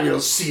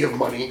 $49.95, sea of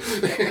money.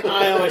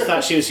 I always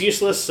thought she was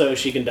useless, so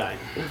she can die.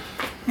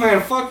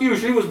 Man, fuck you.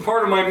 She was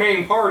part of my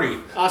main party.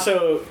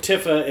 Also,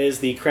 Tifa is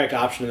the correct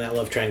option in that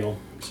love triangle.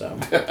 So,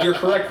 You're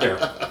correct there.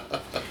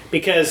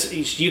 because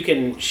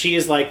she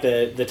is like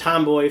the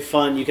tomboy,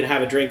 fun. You can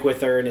have a drink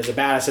with her and is a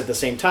badass at the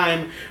same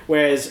time.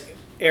 Whereas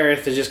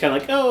Aerith is just kind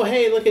of like, oh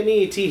hey, look at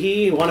me,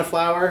 teehee, want a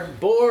flower?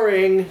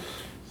 Boring.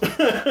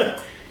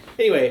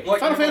 Anyway,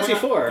 Final Fantasy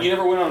IV. You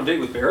never went on a date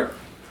with Barrett?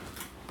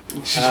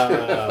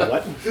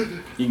 What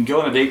You can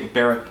go on a date with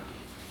Barrett.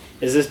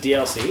 is this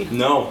DLC?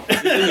 No.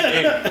 It's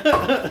in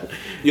the game.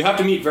 You have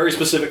to meet very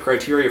specific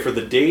criteria for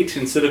the date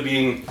instead of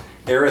being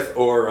Aerith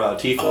or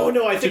Tifa. Oh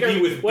no, I think to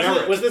be with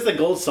Barrett. was this the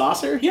gold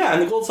saucer? Yeah,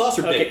 and the gold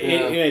saucer Okay, date.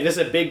 anyway, this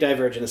is a big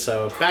divergence.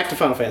 So back to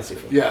Final Fantasy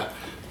IV. Yeah,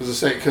 as I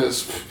say,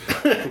 because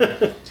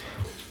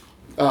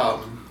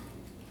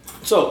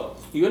So,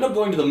 you end up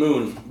going to the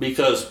moon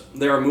because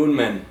there are moon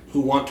men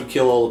who want to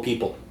kill all the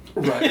people.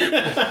 right,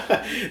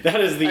 That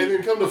is and the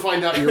then come to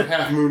find out you're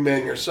half Moon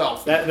Man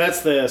yourself.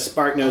 that's the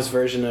Sparknose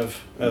version of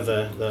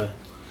the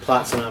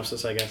plot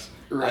synopsis, I guess.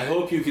 Right. I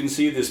hope you can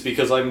see this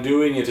because I'm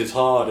doing it as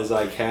hard as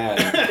I can.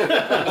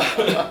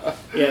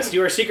 Yes,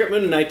 you are Secret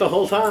Moon Knight the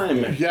whole time.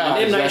 Yeah,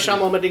 and Night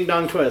exactly. Shyamalan Ding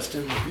Dong Twist.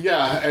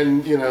 Yeah,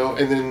 and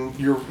and then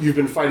you've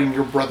been fighting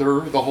your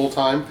brother the whole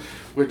time,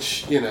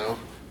 which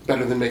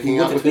better than making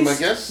out with him, I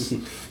guess.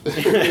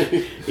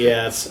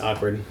 Yeah, it's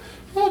awkward.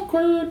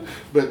 Awkward,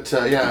 but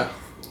yeah.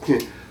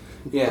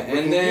 Yeah,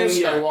 and then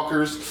You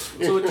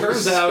Skywalkers. so it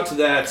turns out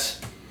that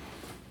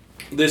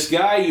this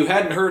guy you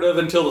hadn't heard of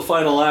until the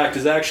final act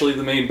is actually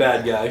the main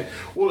bad guy.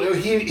 Well,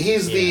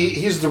 he's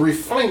the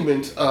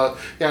refinement.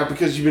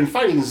 Because you've been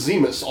fighting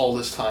Zemus all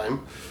this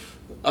time,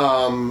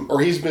 or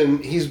he's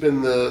been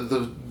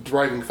the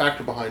driving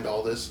factor behind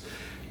all this,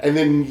 and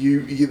then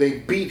they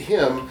beat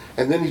him,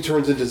 and then he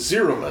turns into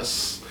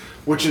Zeromus,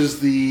 which is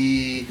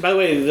the By the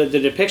way, the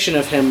depiction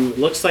of him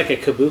looks like a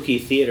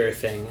kabuki theater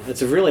thing.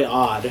 It's really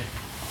odd.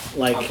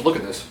 Like, Look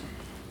at this.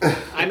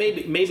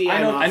 maybe I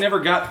I'm know.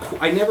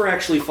 off. I never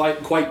actually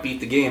quite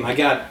beat the game. I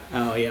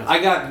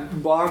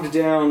got bogged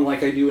down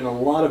like I do in a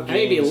lot of games. I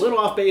may be a little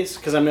off base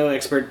because I'm no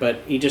expert,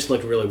 but he just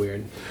looked really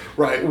weird.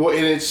 right. Well,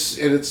 and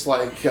it's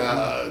like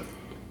yeah.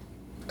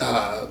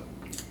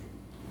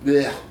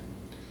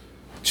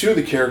 Two of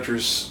the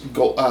characters,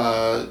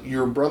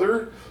 your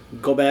brother.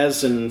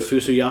 Gobez and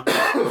Fusuya.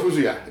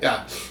 Fuzuya,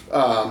 yeah.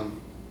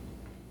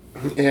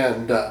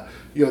 And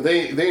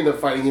they end up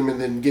fighting him and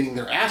then getting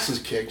their asses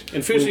kicked.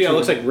 And Fusuya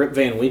looks like Rip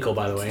Van Winkle,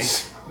 by the way.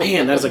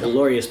 Man, that's a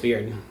glorious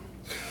beard.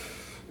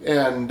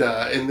 And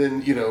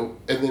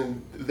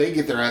then they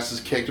get their asses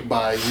kicked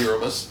by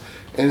Zeromus,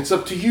 and it's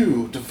up to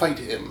you to fight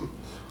him.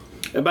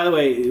 And by the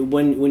way,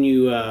 when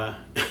you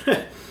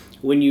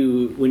when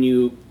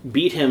you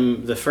beat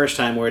him the first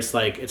time, where it's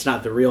like it's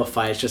not the real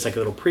fight, it's just like a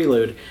little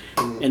prelude,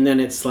 and then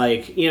it's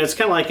like it's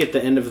kind of like at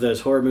the end of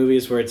those horror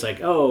movies where it's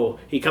like, oh,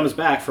 he comes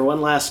back for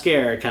one last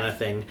scare kind of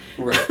thing.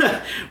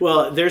 Right.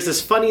 Well, there's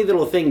this funny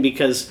little thing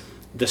because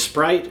the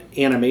sprite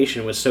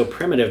animation was so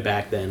primitive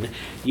back then.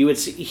 You would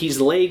see he's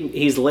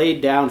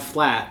laid down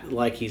flat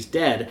like he's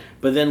dead,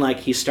 but then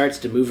like he starts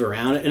to move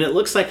around, and it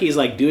looks like he's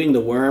like doing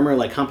the worm or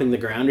like humping the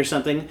ground or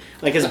something.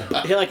 Like his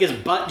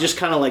butt just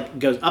kind of like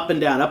goes up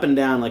and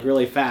down like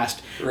really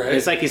fast. Right.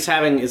 It's like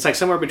it's like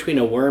somewhere between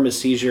a worm, a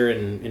seizure,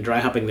 and dry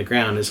humping the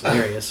ground. Is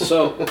hilarious.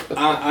 So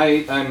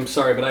I'm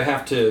sorry, but I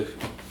have to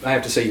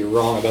say you're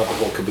wrong about the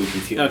whole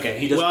Kabuki theory. Okay.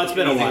 He doesn't Well, it's look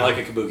been a anything while. like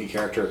a Kabuki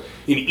character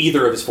in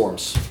either of his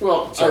forms.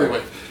 Well, Sorry.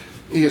 anyway,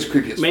 he is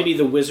creepy as fuck. Maybe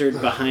the wizard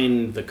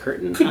behind the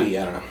curtain. Could be,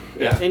 I don't know.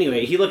 Yeah.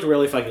 Anyway, he looked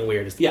really fucking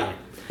weird. Is the Yeah. point.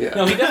 Yeah.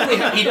 No, he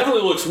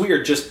definitely looks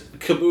weird. Just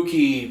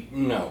Kabuki,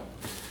 no.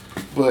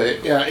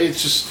 But yeah,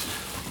 it's just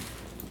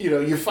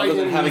you fight Other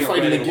than him, having you a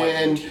fight red him and white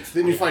again, motif.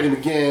 then you fight him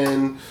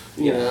again,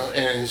 Yeah.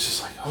 and it's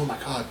just like, oh my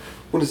god,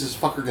 when is this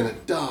fucker gonna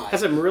die?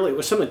 Has some of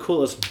the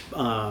coolest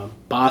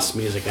boss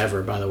music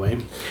ever, by the way.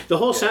 The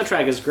whole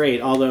soundtrack is great,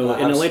 although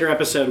in a later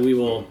episode we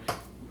will,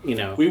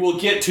 We will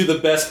get to the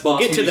best boss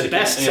get to the music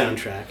best and-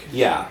 soundtrack.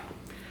 Yeah.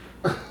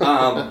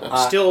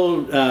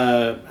 Still,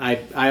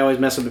 I always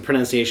mess up the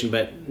pronunciation,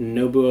 but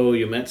Nobuo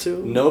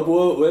Uematsu?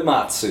 Nobuo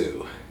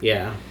Uematsu,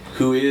 Yeah.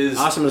 who is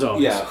Awesome as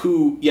always.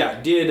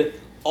 Yeah, did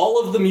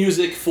all of the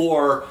music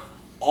for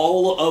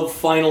all of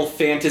Final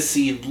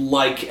Fantasy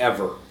like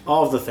ever.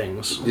 All of the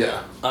things.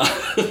 Yeah.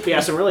 Yeah,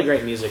 some really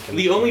great music.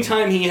 The only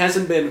time he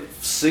hasn't been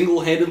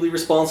single-handedly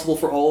responsible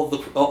for all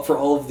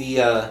of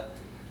the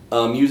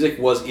music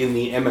was in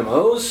the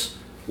MMOs,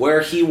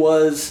 where he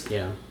was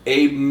Yeah.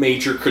 a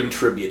major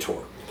contributor.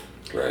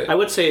 Right. I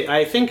would say,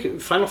 I think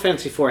Final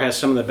Fantasy IV has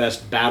some of the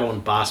best battle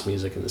and boss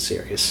music in the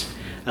series.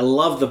 I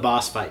love the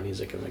boss fight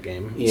music in the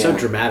game. It's so Yeah.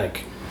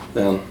 dramatic.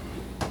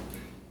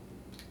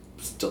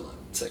 Still not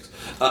 6.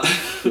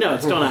 No,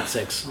 it's still not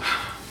 6.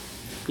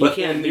 But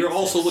can't then beat you're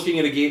also 6. looking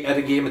at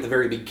a game at the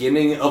very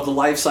beginning of the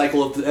life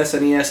cycle of the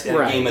SNES, and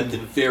Right. a game at the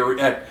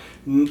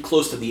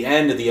close to the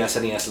end of the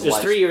SNES's Just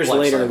life. 3 years life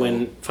later, cycle.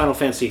 when Final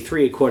Fantasy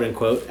III, quote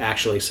unquote,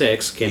 actually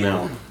 6, came Yeah.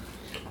 out.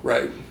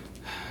 Right.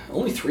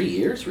 Only 3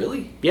 years,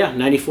 really? Yeah,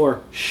 94.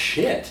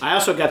 Shit. I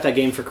also got that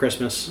game for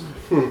Christmas.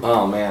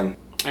 Oh man.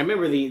 I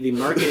remember the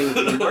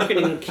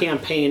marketing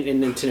campaign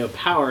in Nintendo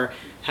Power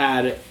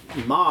had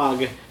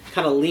Mog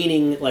kind of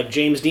leaning like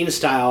James Dean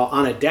style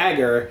on a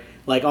dagger,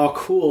 like all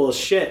cool as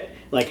shit.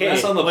 Like, hey,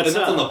 That's on the what's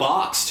that's up? on the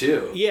box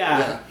too.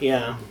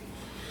 Yeah.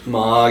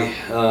 Mog.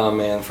 Oh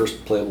man,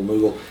 first playable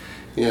Moogle.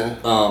 Yeah.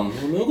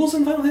 Were Moogles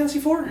in Final Fantasy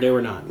IV? They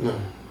were not.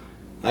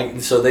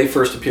 So they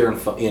first appear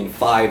in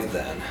 5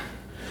 then,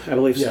 I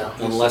believe so.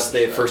 Yeah. unless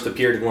they first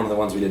appeared in one of the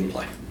ones we didn't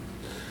play.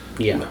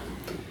 Yeah.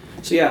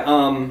 So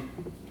yeah.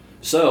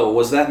 So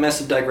was that mess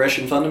of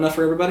digression fun enough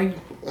for everybody?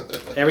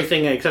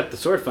 Everything except the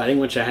sword fighting,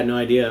 which I had no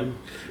idea.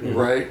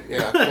 Right.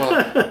 Yeah.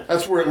 Well,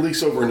 that's where it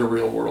leaks over into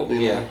real world.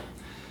 Yeah.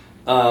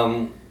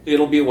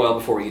 It'll be a while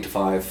before we get to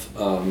 5.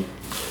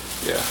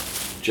 Yeah.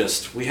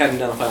 We hadn't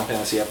done a Final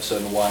Fantasy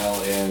episode in a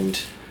while, and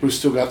We've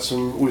still got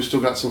some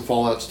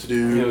Fallouts to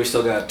do. we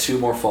still got 2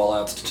 more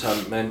Fallouts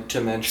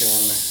to mention.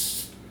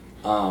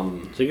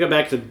 So you go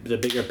back to the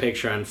bigger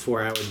picture on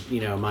 4. I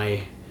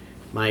would,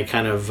 my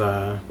kind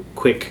of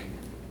quick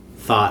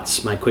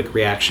thoughts, my quick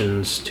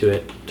reactions to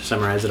it, to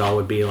summarize it all,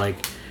 would be like,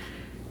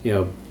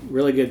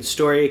 really good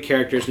story,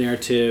 characters,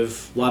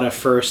 narrative, a lot of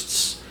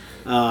firsts.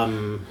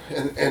 And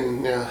at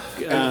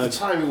the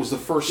time, it was the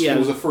first. yeah. It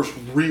was the first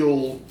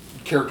real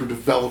character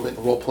development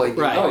role playing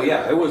game. Right. Oh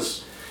yeah, it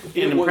was.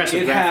 And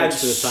impressive it had graphics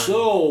to the time.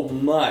 so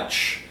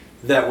much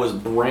that was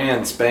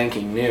brand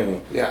spanking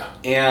new. Yeah.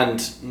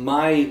 And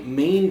my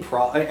main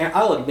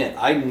I'll admit,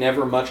 I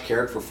never much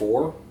cared for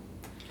 4.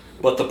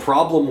 But the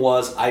problem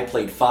was I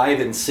played 5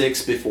 and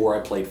 6 before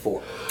I played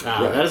 4.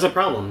 That is a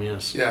problem,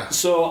 yes. Yeah.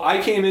 So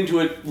I came into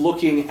it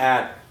looking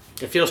at,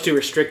 It feels too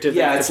restrictive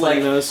yeah, after it's playing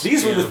like, those.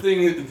 these were the Yeah.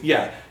 things,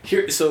 yeah.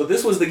 So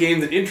this was the game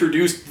that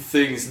introduced the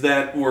things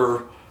that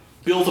were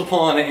built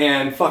upon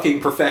and fucking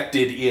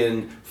perfected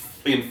in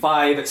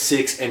 5,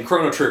 6, and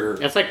Chrono Trigger.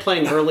 It's like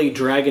playing early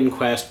Dragon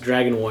Quest,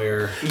 Dragon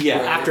Warrior. Yeah.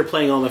 After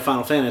playing all the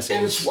Final Fantasies.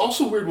 And it's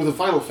also weird with the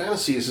Final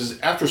Fantasies is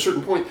after a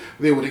certain point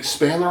they would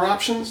expand their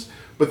options,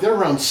 but then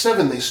around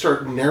 7 they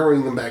start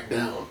narrowing them back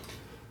down.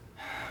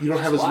 You don't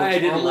have as much. Why I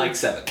didn't armor. like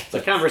 7. It's a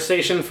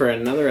conversation for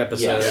another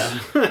episode.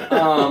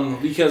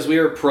 Yes. Because we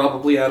are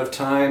probably out of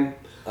time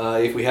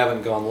if we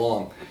haven't gone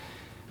long.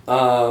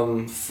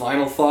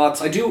 Final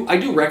thoughts. I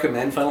do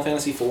recommend Final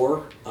Fantasy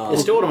IV.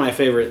 It's still one of my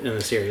favorite in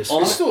the series.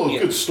 It's still a Yeah.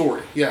 good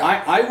story. Yeah.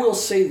 I will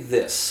say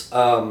this.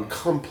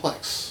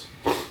 Complex.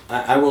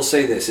 I will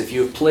say this. If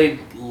you've played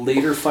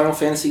later Final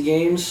Fantasy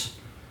games,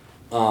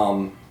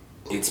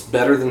 it's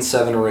better than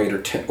 7 or 8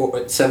 or 10,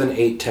 or 7,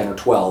 8, 10, or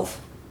 12,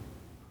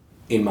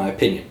 in my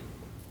opinion.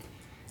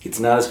 It's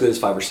not as good as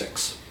 5 or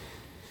 6.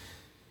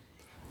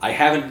 I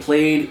haven't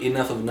played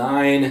enough of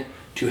 9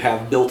 to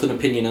have built an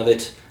opinion of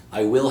it.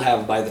 I will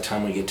have by the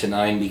time we get to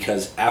 9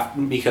 because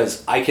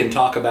I can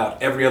talk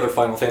about every other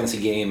Final Fantasy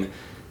game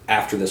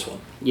after this one.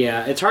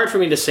 Yeah, it's hard for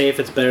me to say if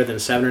it's better than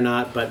 7 or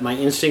not, but my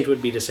instinct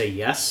would be to say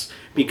yes,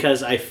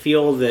 because I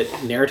feel that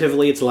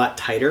narratively it's a lot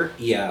tighter.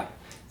 Yeah.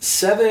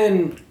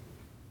 7.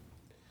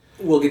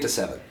 We'll get to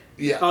 7.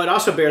 Yeah. Oh, it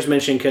also bears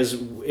mentioning because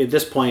at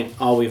this point,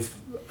 all we've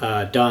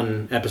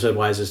done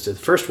episode-wise is to the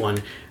first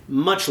one.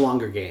 Much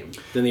longer game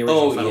than the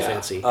original Final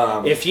Fantasy.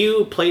 If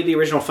you played the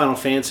original Final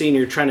Fantasy and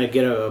you're trying to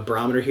get a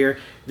barometer here,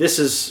 this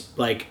is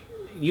like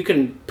you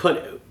can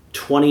put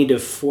 20 to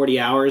 40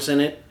 hours in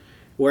it,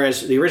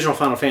 whereas the original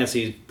Final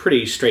Fantasy is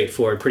pretty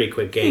straightforward, pretty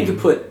quick game. You can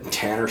put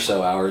 10 or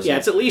so hours. Yeah,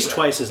 it's at least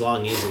twice as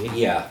long easy.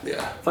 Yeah.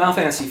 Final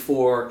Fantasy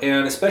 4,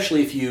 and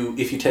especially if you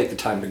take the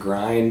time to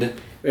grind.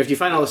 If you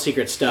find all the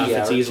secret stuff,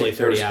 it's easily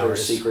 30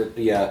 hours.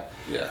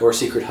 Or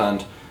secret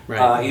hunt.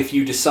 Right. If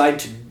you decide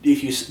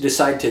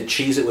to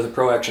cheese it with a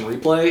Pro Action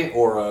Replay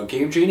or a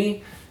Game Genie,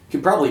 you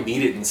can probably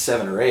beat it in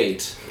 7 or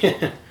 8.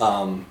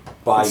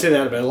 I say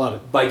that about a lot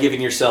of by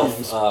giving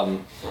yourself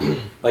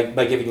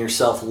by giving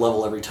yourself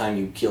level every time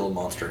you kill a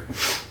monster.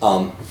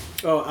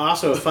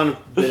 Also a fun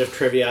bit of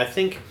trivia. I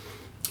think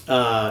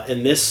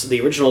in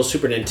the original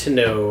Super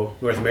Nintendo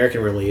North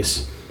American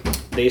release,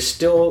 they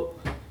still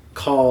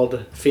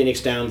called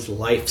Phoenix Down's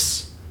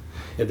Lifes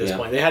at this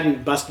point. They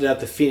hadn't busted out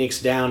the Phoenix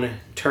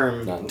Down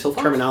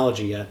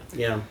terminology yet.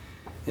 Yeah.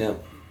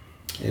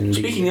 And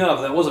speaking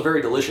of, that was a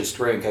very delicious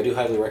drink. I do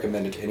highly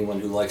recommend it to anyone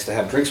who likes to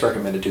have drinks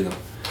recommended to them.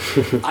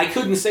 I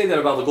couldn't say that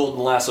about the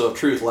Golden Lasso of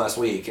Truth last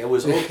week. It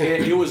was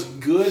okay. It was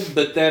good,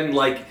 but then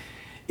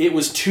it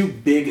was too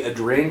big a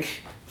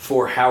drink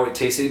for how it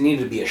tasted. It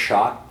needed to be a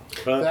shot.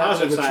 But on the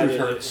positive side,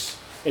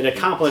 it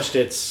accomplished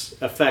its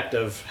effect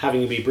of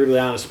having to be brutally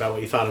honest about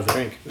what you thought of the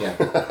drink. Yeah.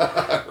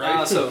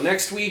 So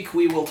next week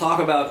we will talk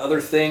about other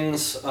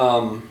things,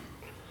 and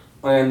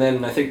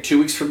then I think 2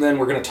 weeks from then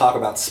we're going to talk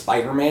about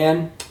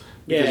Spider-Man.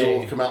 Because it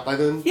will come out by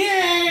then.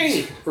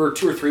 Yay! Or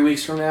 2 or 3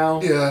 weeks from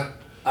now. Yeah.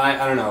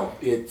 I don't know.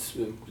 It's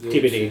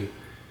TBD.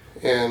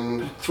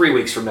 And 3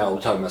 weeks from now we'll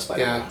talk about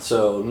Spider-Man. Yeah.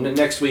 So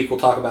next week we'll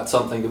talk about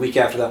something. The week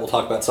after that we'll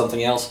talk about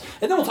something else,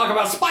 and then we'll talk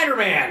about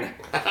Spider-Man.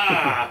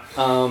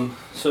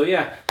 So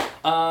yeah.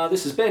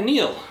 This has been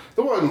Neil.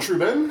 the one true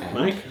Ben.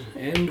 Mike.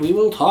 And we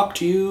will talk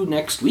to you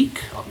next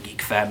week on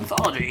Geek Fad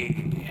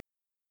Mythology.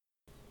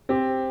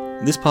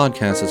 This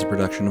podcast is a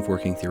production of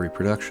Working Theory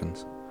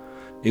Productions.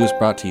 It was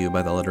brought to you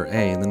by the letter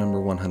A and the number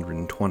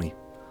 120.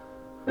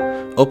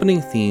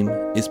 Opening theme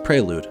is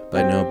Prelude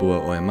by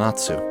Nobuo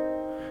Uematsu,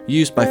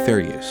 used by Fair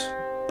Use.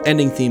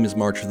 Ending theme is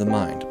March of the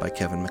Mind by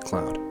Kevin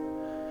MacLeod.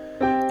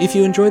 If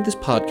you enjoyed this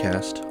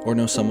podcast or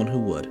know someone who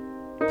would,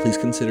 please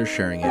consider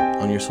sharing it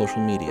on your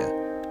social media,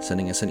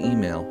 sending us an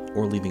email,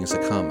 or leaving us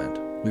a comment.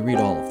 We read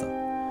all of them.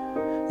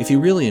 If you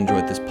really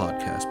enjoyed this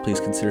podcast,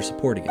 please consider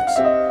supporting us,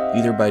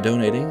 either by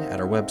donating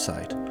at our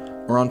website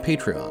or on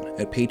Patreon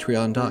at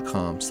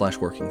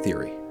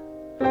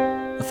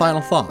patreon.com/workingtheory. A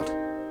final thought.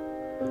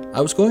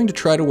 I was going to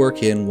try to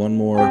work in one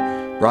more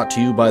brought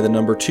to you by the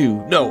number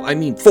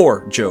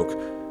 4 joke,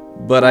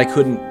 but I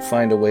couldn't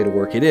find a way to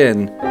work it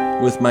in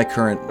with my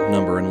current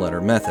number and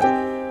letter method.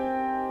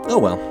 Oh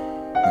well,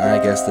 I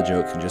guess the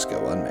joke can just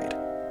go unmade.